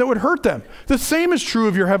something that would hurt them. The same is true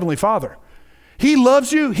of your Heavenly Father. He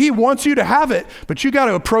loves you. He wants you to have it, but you got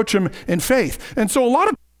to approach him in faith. And so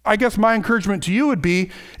I guess my encouragement to you would be,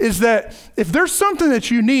 is that if there's something that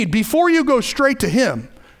you need, before you go straight to him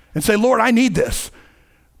and say, Lord, I need this,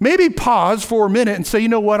 maybe pause for a minute and say, you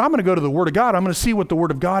know what, I'm going to go to the Word of God. I'm going to see what the Word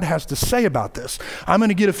of God has to say about this. I'm going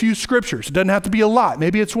to get a few scriptures. It doesn't have to be a lot.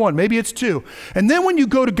 Maybe it's one, maybe it's two. And then when you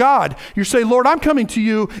go to God, you say, Lord, I'm coming to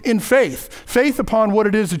you in faith upon what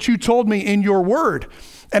it is that you told me in your Word.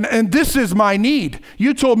 And this is my need.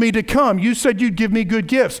 You told me to come. You said you'd give me good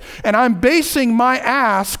gifts. And I'm basing my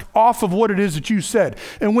ask off of what it is that you said.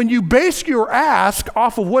 And when you base your ask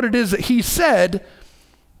off of what it is that he said,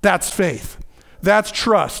 that's faith. That's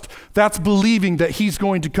trust. That's believing that he's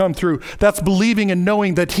going to come through. That's believing and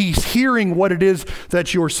knowing that he's hearing what it is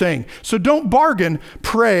that you're saying. So don't bargain,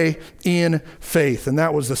 pray in faith. And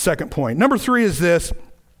that was the second point. Number 3 is this.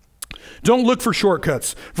 Don't look for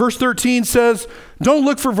shortcuts. Verse 13 says, don't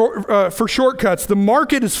look for shortcuts. The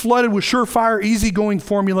market is flooded with surefire, easygoing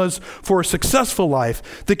formulas for a successful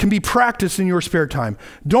life that can be practiced in your spare time.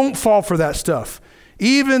 Don't fall for that stuff,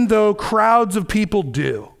 even though crowds of people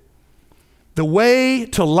do. The way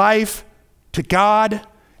to life, to God,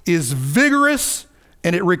 is vigorous,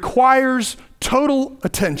 and it requires total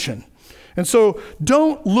attention. And so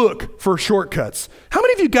don't look for shortcuts. How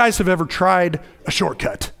many of you guys have ever tried a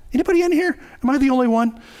shortcut? Anybody in here? Am I the only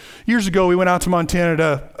one? Years ago, we went out to Montana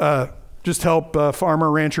to just help a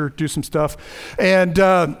farmer, rancher do some stuff. And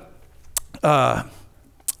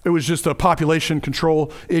it was just a population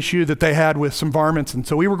control issue that they had with some varmints. And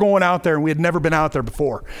so we were going out there, and we had never been out there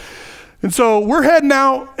before. And so we're heading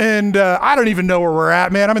out, and I don't even know where we're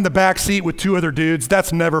at, man. I'm in the back seat with 2 other dudes.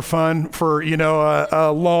 That's never fun for,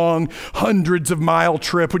 a long hundreds of mile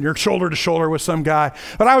trip when you're shoulder to shoulder with some guy.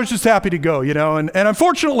 But I was just happy to go, and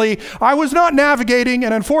unfortunately, I was not navigating,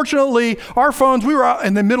 and unfortunately, our phones, we were out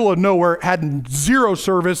in the middle of nowhere, had 0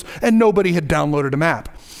 service, and nobody had downloaded a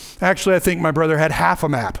map. Actually, I think my brother had half a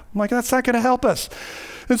map. I'm like, that's not going to help us.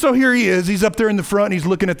 And so here he is. He's up there in the front, and he's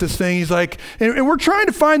looking at this thing. He's like, and we're trying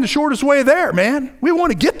to find the shortest way there, man. We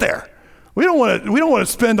want to get there. We don't want to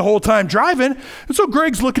spend the whole time driving. And so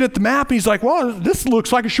Greg's looking at the map, and he's like, well, this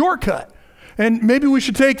looks like a shortcut. And maybe we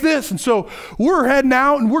should take this. And so we're heading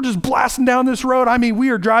out, and we're just blasting down this road. I mean, we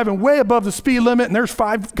are driving way above the speed limit, and there's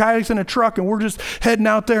 5 guys in a truck, and we're just heading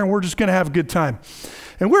out there, and we're just going to have a good time.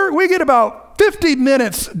 And we get about 50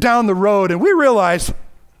 minutes down the road, and we realize,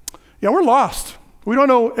 we're lost. We don't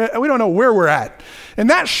know where we're at.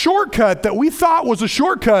 And that shortcut that we thought was a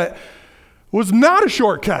shortcut was not a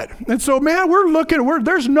shortcut. And so, man, we're looking,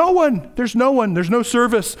 there's no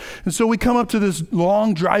service. And so we come up to this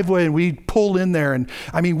long driveway, and we pull in there, and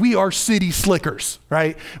I mean, we are city slickers,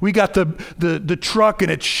 right? We got the truck,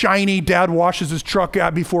 and it's shiny. Dad washes his truck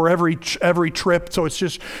out before every trip, so it's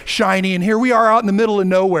just shiny. And here we are out in the middle of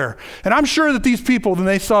nowhere. And I'm sure that these people, when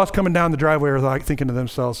they saw us coming down the driveway, were like thinking to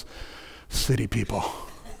themselves, city people.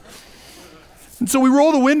 And so we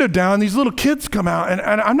roll the window down, these little kids come out, and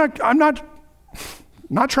I'm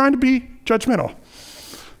not trying to be judgmental,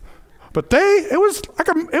 but it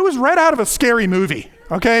was right out of a scary movie,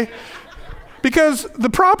 okay? Because the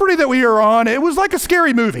property that we were on, it was like a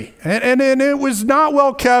scary movie, and it was not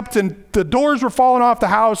well kept, and the doors were falling off the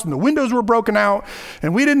house, and the windows were broken out,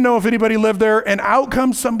 and we didn't know if anybody lived there, and out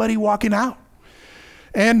comes somebody walking out.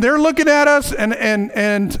 And they're looking at us, and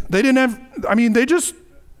they didn't have,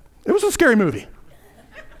 it was a scary movie.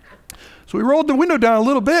 So we rolled the window down a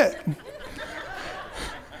little bit.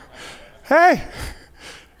 Hey,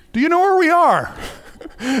 do you know where we are?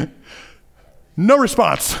 No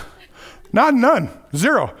response. None.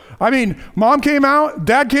 0. I mean, Mom came out,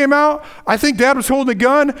 Dad came out. I think Dad was holding a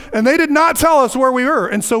gun, and they did not tell us where we were.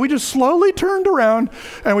 And so we just slowly turned around,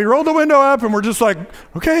 and we rolled the window up, and we're just like,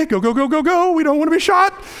 okay, go. We don't want to be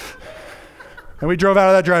shot. And we drove out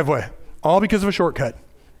of that driveway, all because of a shortcut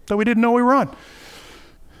that we didn't know we were on.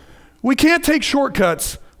 We can't take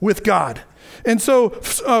shortcuts with God. And so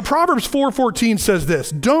Proverbs 4:14 says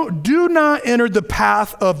this, do not enter the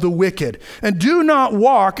path of the wicked, and do not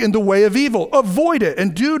walk in the way of evil. Avoid it,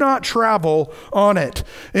 and do not travel on it.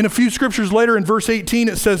 In a few scriptures later in verse 18,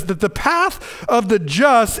 it says that the path of the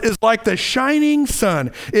just is like the shining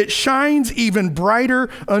sun. It shines even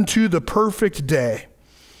brighter unto the perfect day.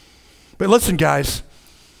 But listen, guys,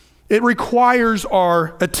 it requires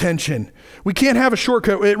our attention. We can't have a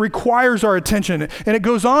shortcut. It requires our attention. And it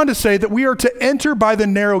goes on to say that we are to enter by the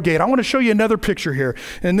narrow gate. I want to show you another picture here.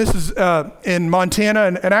 And this is in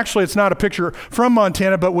Montana. And actually, it's not a picture from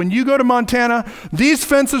Montana. But when you go to Montana, these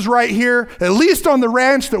fences right here, at least on the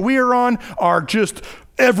ranch that we are on, are just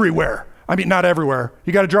everywhere. I mean, not everywhere.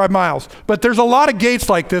 You got to drive miles. But there's a lot of gates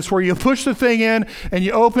like this where you push the thing in and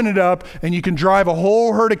you open it up and you can drive a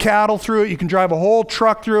whole herd of cattle through it. You can drive a whole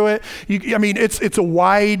truck through it. It's a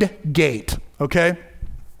wide gate, okay?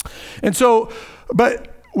 And so,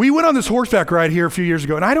 but we went on this horseback ride here a few years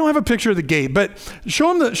ago, and I don't have a picture of the gate, but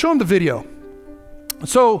show them the video.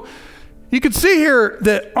 So you can see here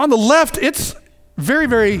that on the left, it's very,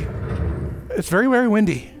 very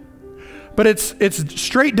windy. But it's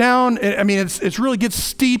straight down. I mean, it's really gets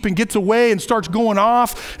steep and gets away and starts going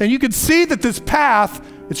off. And you can see that this path,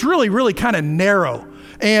 it's really, really kind of narrow.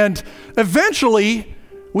 And eventually,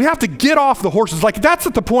 we have to get off the horses. Like, that's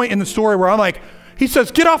at the point in the story where I'm like, he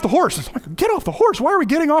says, get off the horse. It's like, get off the horse? Why are we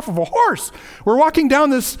getting off of a horse? We're walking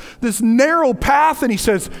down this narrow path, and he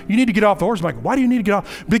says, you need to get off the horse. I'm like, why do you need to get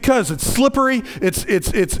off? Because it's slippery,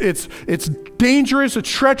 it's dangerous,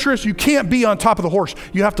 it's treacherous. You can't be on top of the horse.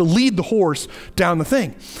 You have to lead the horse down the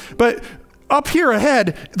thing. But up here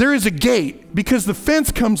ahead, there is a gate because the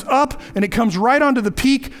fence comes up and it comes right onto the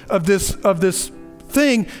peak of this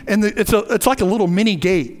thing, and it's like a little mini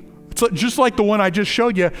gate. It's just like the one I just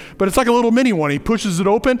showed you, but it's like a little mini one. He pushes it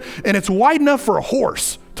open, and it's wide enough for a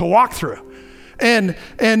horse to walk through. And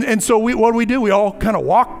so what do? We all kind of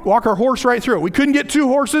walk our horse right through it. We couldn't get two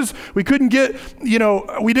horses. We couldn't get,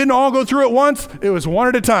 we didn't all go through it once. It was one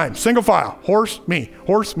at a time, single file, horse, me,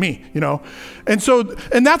 And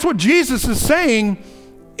that's what Jesus is saying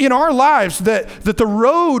in our lives, that the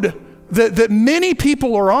road that many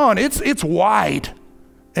people are on, it's wide.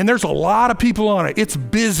 And there's a lot of people on it. It's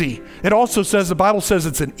busy. It also says, the Bible says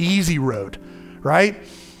it's an easy road, right?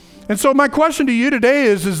 And so my question to you today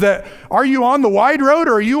is that, are you on the wide road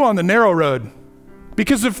or are you on the narrow road?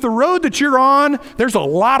 Because if the road that you're on, there's a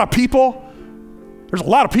lot of people.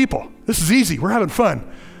 This is easy. We're having fun.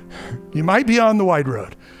 You might be on the wide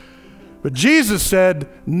road. But Jesus said,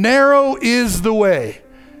 narrow is the way.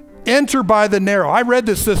 Enter by the narrow. I read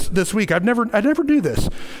this week. I never do this.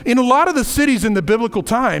 In a lot of the cities in the biblical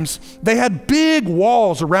times, they had big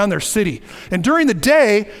walls around their city. And during the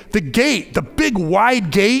day, the gate, the big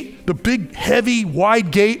wide gate, the big heavy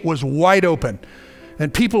wide gate was wide open.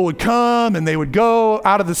 And people would come and they would go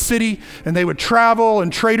out of the city and they would travel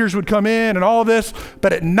and traders would come in and all of this.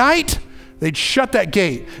 But at night, they'd shut that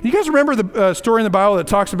gate. You guys remember the story in the Bible that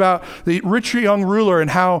talks about the rich young ruler and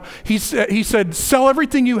how he said, sell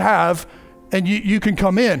everything you have and you can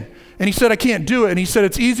come in. And he said, I can't do it. And he said,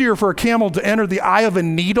 it's easier for a camel to enter the eye of a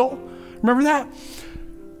needle. Remember that?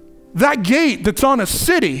 That gate that's on a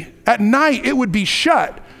city, at night it would be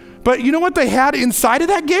shut. But you know what they had inside of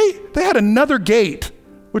that gate? They had another gate,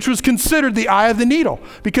 which was considered the eye of the needle.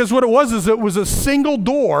 Because what it was is it was a single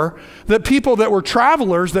door that people that were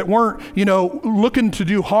travelers that weren't, looking to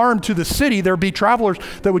do harm to the city, there'd be travelers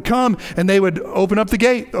that would come and they would open up the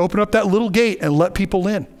gate, open up that little gate and let people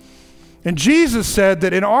in. And Jesus said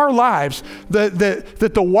that in our lives, that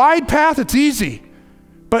the wide path, it's easy,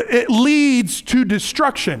 but it leads to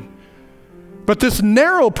destruction. But this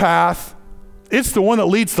narrow path, it's the one that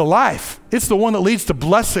leads to life. It's the one that leads to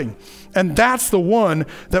blessing. And that's the one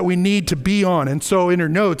that we need to be on. And so in your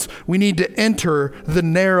notes, we need to enter the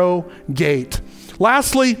narrow gate.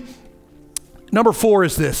 Lastly, number 4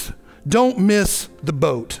 is this: don't miss the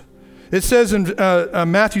boat. It says in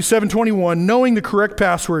Matthew 7:21, knowing the correct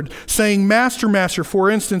password, saying, Master, Master, for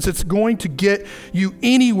instance, it's going to get you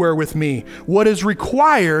anywhere with me. What is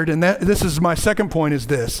required, and this is my second point, is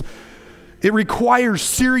this: it requires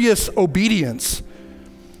serious obedience.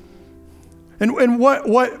 And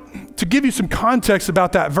what to give you some context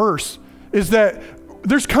about that verse is that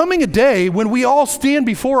there's coming a day when we all stand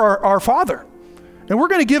before our Father. And we're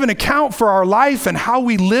going to give an account for our life and how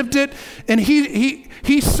we lived it. And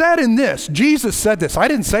he said in this, Jesus said this, I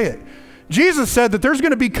didn't say it. Jesus said that there's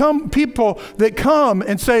going to become people that come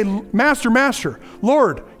and say, Master, Master,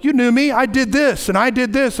 Lord, you knew me. I did this and I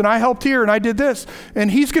did this and I helped here and I did this.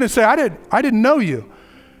 And he's going to say, I didn't know you.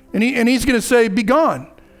 And he's going to say, be gone.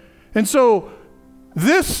 And so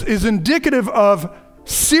this is indicative of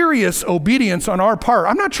serious obedience on our part.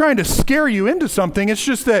 I'm not trying to scare you into something. It's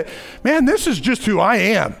just that, man, this is just who I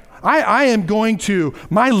am. I am going to,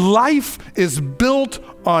 my life is built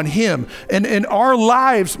on him. And our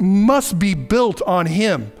lives must be built on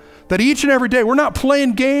him. that each and every day, we're not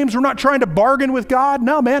playing games. We're not trying to bargain with God.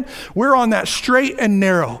 No, man, we're on that straight and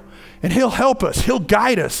narrow. And he'll help us. He'll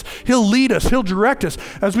guide us. He'll lead us. He'll direct us.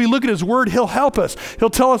 As we look at his word, he'll help us. He'll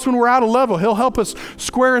tell us when we're out of level. He'll help us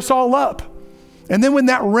square us all up. And then when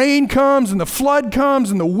that rain comes and the flood comes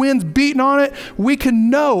and the wind's beating on it, we can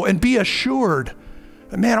know and be assured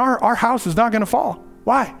that, man, our house is not going to fall.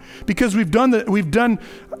 Why? Because we've done,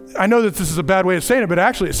 I know that this is a bad way of saying it, but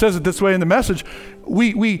actually it says it this way in the message.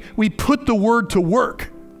 We put the word to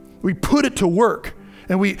work. We put it to work.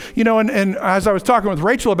 And we, and as I was talking with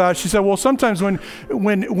Rachel about it, she said, well, sometimes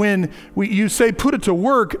when you say put it to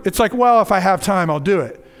work, it's like, well, if I have time, I'll do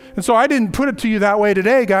it. And so I didn't put it to you that way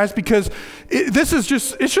today, guys, because it's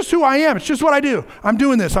just who I am. It's just what I do. I'm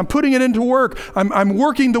doing this. I'm putting it into work. I'm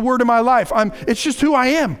working the word of my life. It's just who I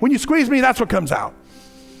am. When you squeeze me, that's what comes out.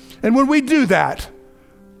 And when we do that,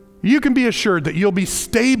 you can be assured that you'll be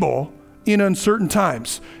stable in uncertain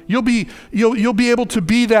times. You'll be able to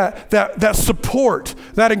be that support,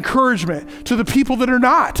 that encouragement to the people that are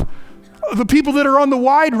not. The people that are on the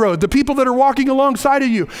wide road, the people that are walking alongside of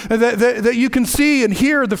you, that you can see and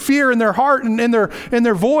hear the fear in their heart and in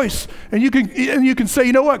their voice, and you can say,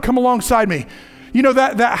 you know what, come alongside me.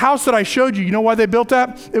 That house that I showed you, you know why they built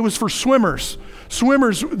that? It was for swimmers.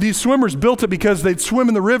 These swimmers built it because they'd swim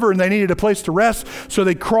in the river and they needed a place to rest, so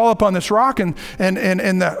they'd crawl up on this rock and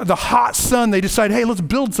the hot sun, they decided, hey, let's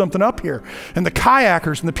build something up here. And the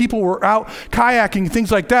kayakers and the people were out kayaking,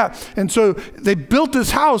 things like that. And so they built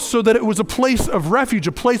this house so that it was a place of refuge,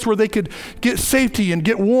 a place where they could get safety and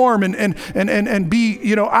get warm and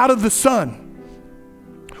be, out of the sun.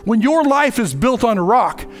 When your life is built on a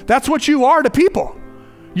rock, that's what you are to people.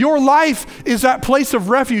 Your life is that place of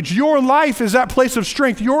refuge. Your life is that place of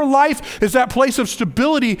strength. Your life is that place of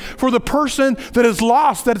stability for the person that is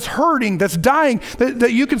lost, that's hurting, that's dying,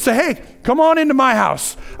 that you can say, hey, come on into my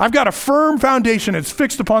house. I've got a firm foundation. It's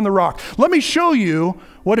fixed upon the rock. Let me show you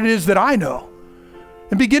what it is that I know.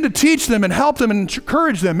 And begin to teach them and help them and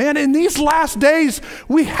encourage them. Man, in these last days,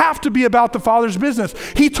 we have to be about the Father's business.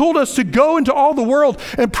 He told us to go into all the world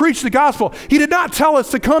and preach the gospel. He did not tell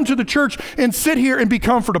us to come to the church and sit here and be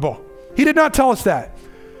comfortable. He did not tell us that.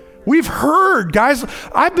 We've heard, guys,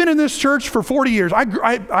 I've been in this church for 40 years.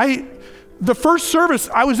 The first service,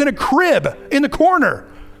 I was in a crib in the corner.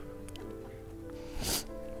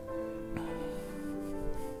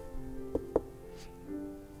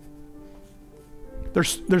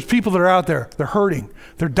 There's people that are out there. They're hurting.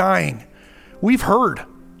 They're dying. We've heard.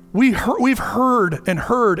 We've heard and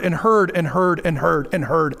heard and heard and heard and heard and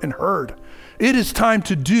heard and heard. It is time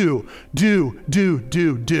to do.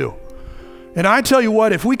 And I tell you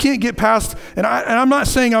what, if we can't get past, and I'm not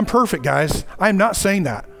saying I'm perfect, guys. I'm not saying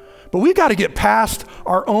that. But we got to get past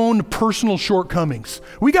our own personal shortcomings.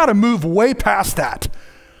 We got to move way past that.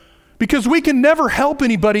 Because we can never help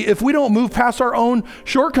anybody if we don't move past our own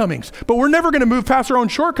shortcomings. But we're never going to move past our own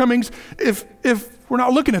shortcomings if we're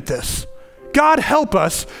not looking at this. God help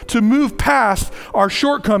us to move past our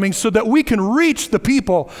shortcomings so that we can reach the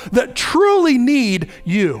people that truly need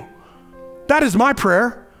you. That is my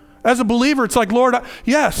prayer. As a believer, it's like, Lord,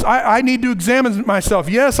 yes, I need to examine myself.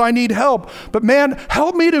 Yes, I need help. But man,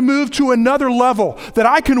 help me to move to another level that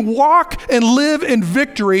I can walk and live in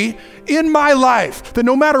victory in my life. That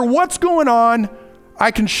no matter what's going on,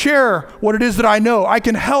 I can share what it is that I know. I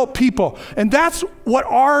can help people. And that's what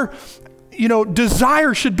our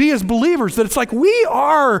desire should be as believers, that it's like we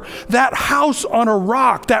are that house on a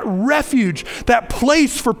rock, that refuge, that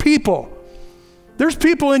place for people. There's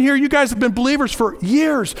people in here, you guys have been believers for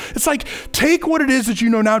years. It's like, take what it is that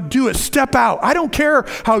you know now, do it, step out. I don't care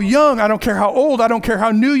how young, I don't care how old, I don't care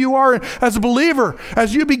how new you are as a believer.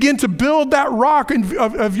 As you begin to build that rock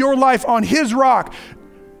of your life on his rock,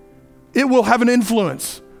 it will have an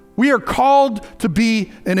influence. We are called to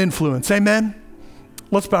be an influence, amen?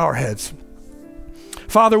 Let's bow our heads.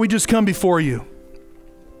 Father, we just come before you.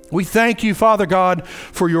 We thank you, Father God,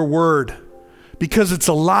 for your word. Because it's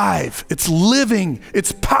alive, it's living,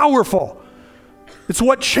 it's powerful. It's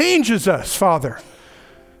what changes us, Father.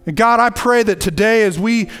 And God, I pray that today as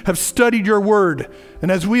we have studied your word and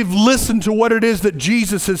as we've listened to what it is that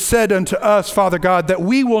Jesus has said unto us, Father God, that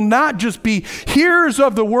we will not just be hearers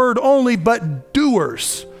of the word only, but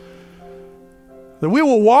doers. That we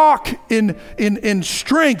will walk in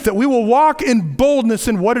strength, that we will walk in boldness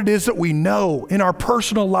in what it is that we know in our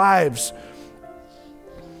personal lives.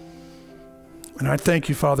 And I thank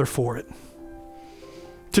you, Father, for it.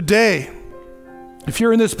 Today, if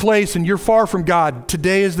you're in this place and you're far from God,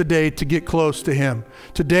 today is the day to get close to him.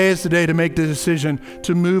 Today is the day to make the decision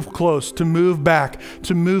to move close, to move back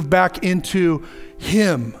into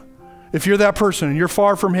him. If you're that person and you're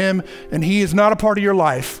far from him and he is not a part of your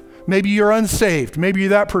life, maybe you're unsaved, maybe you're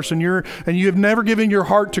that person, and you have never given your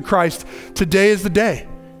heart to Christ, today is the day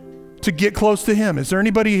to get close to him. Is there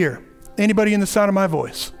anybody here? Anybody in the sound of my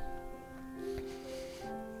voice?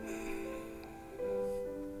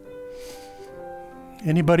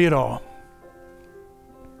 Anybody at all?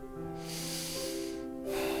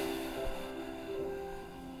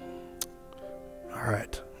 All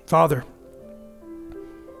right. Father,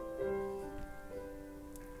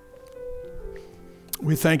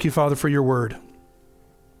 we thank you, Father, for your word.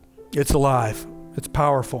 It's alive. It's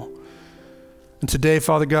powerful. And today,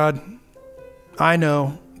 Father God, I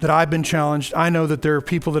know that I've been challenged. I know that there are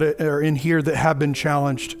people that are in here that have been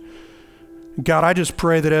challenged. God, I just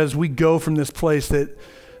pray that as we go from this place,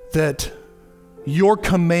 that your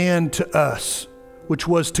command to us, which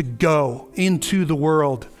was to go into the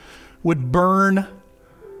world, would burn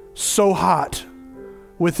so hot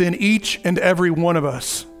within each and every one of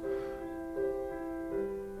us,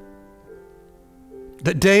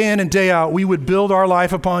 that day in and day out, we would build our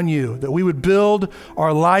life upon you, that we would build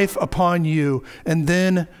our life upon you, and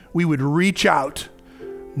then we would reach out,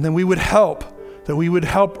 and then we would help, that we would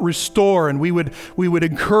help restore, and we would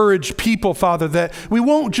encourage people, Father, that we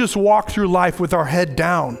won't just walk through life with our head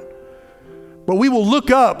down, but we will look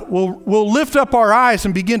up, we'll lift up our eyes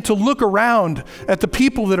and begin to look around at the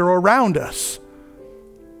people that are around us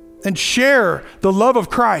and share the love of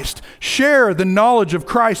Christ, share the knowledge of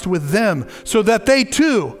Christ with them so that they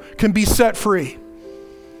too can be set free.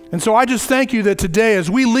 And so I just thank you that today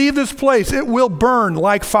as we leave this place, it will burn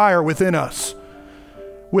like fire within us.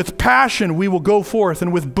 With passion, we will go forth,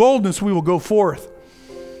 and with boldness, we will go forth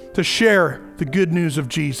to share the good news of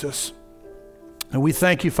Jesus. And we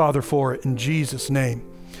thank you, Father, for it in Jesus' name.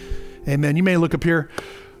 Amen. You may look up here.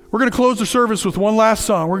 We're going to close the service with one last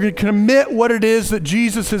song. We're going to commit what it is that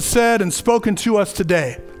Jesus has said and spoken to us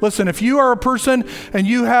today. Listen, if you are a person and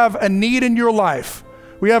you have a need in your life,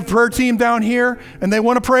 we have a prayer team down here and they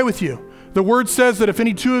want to pray with you. The word says that if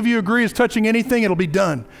any two of you agree is touching anything, it'll be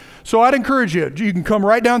done. So I'd encourage you. You can come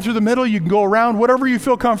right down through the middle. You can go around, whatever you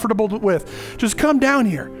feel comfortable with. Just come down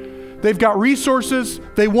here. They've got resources.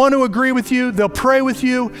 They want to agree with you. They'll pray with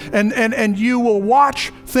you, and you will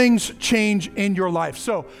watch things change in your life.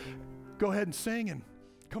 So go ahead and sing and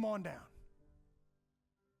come on down.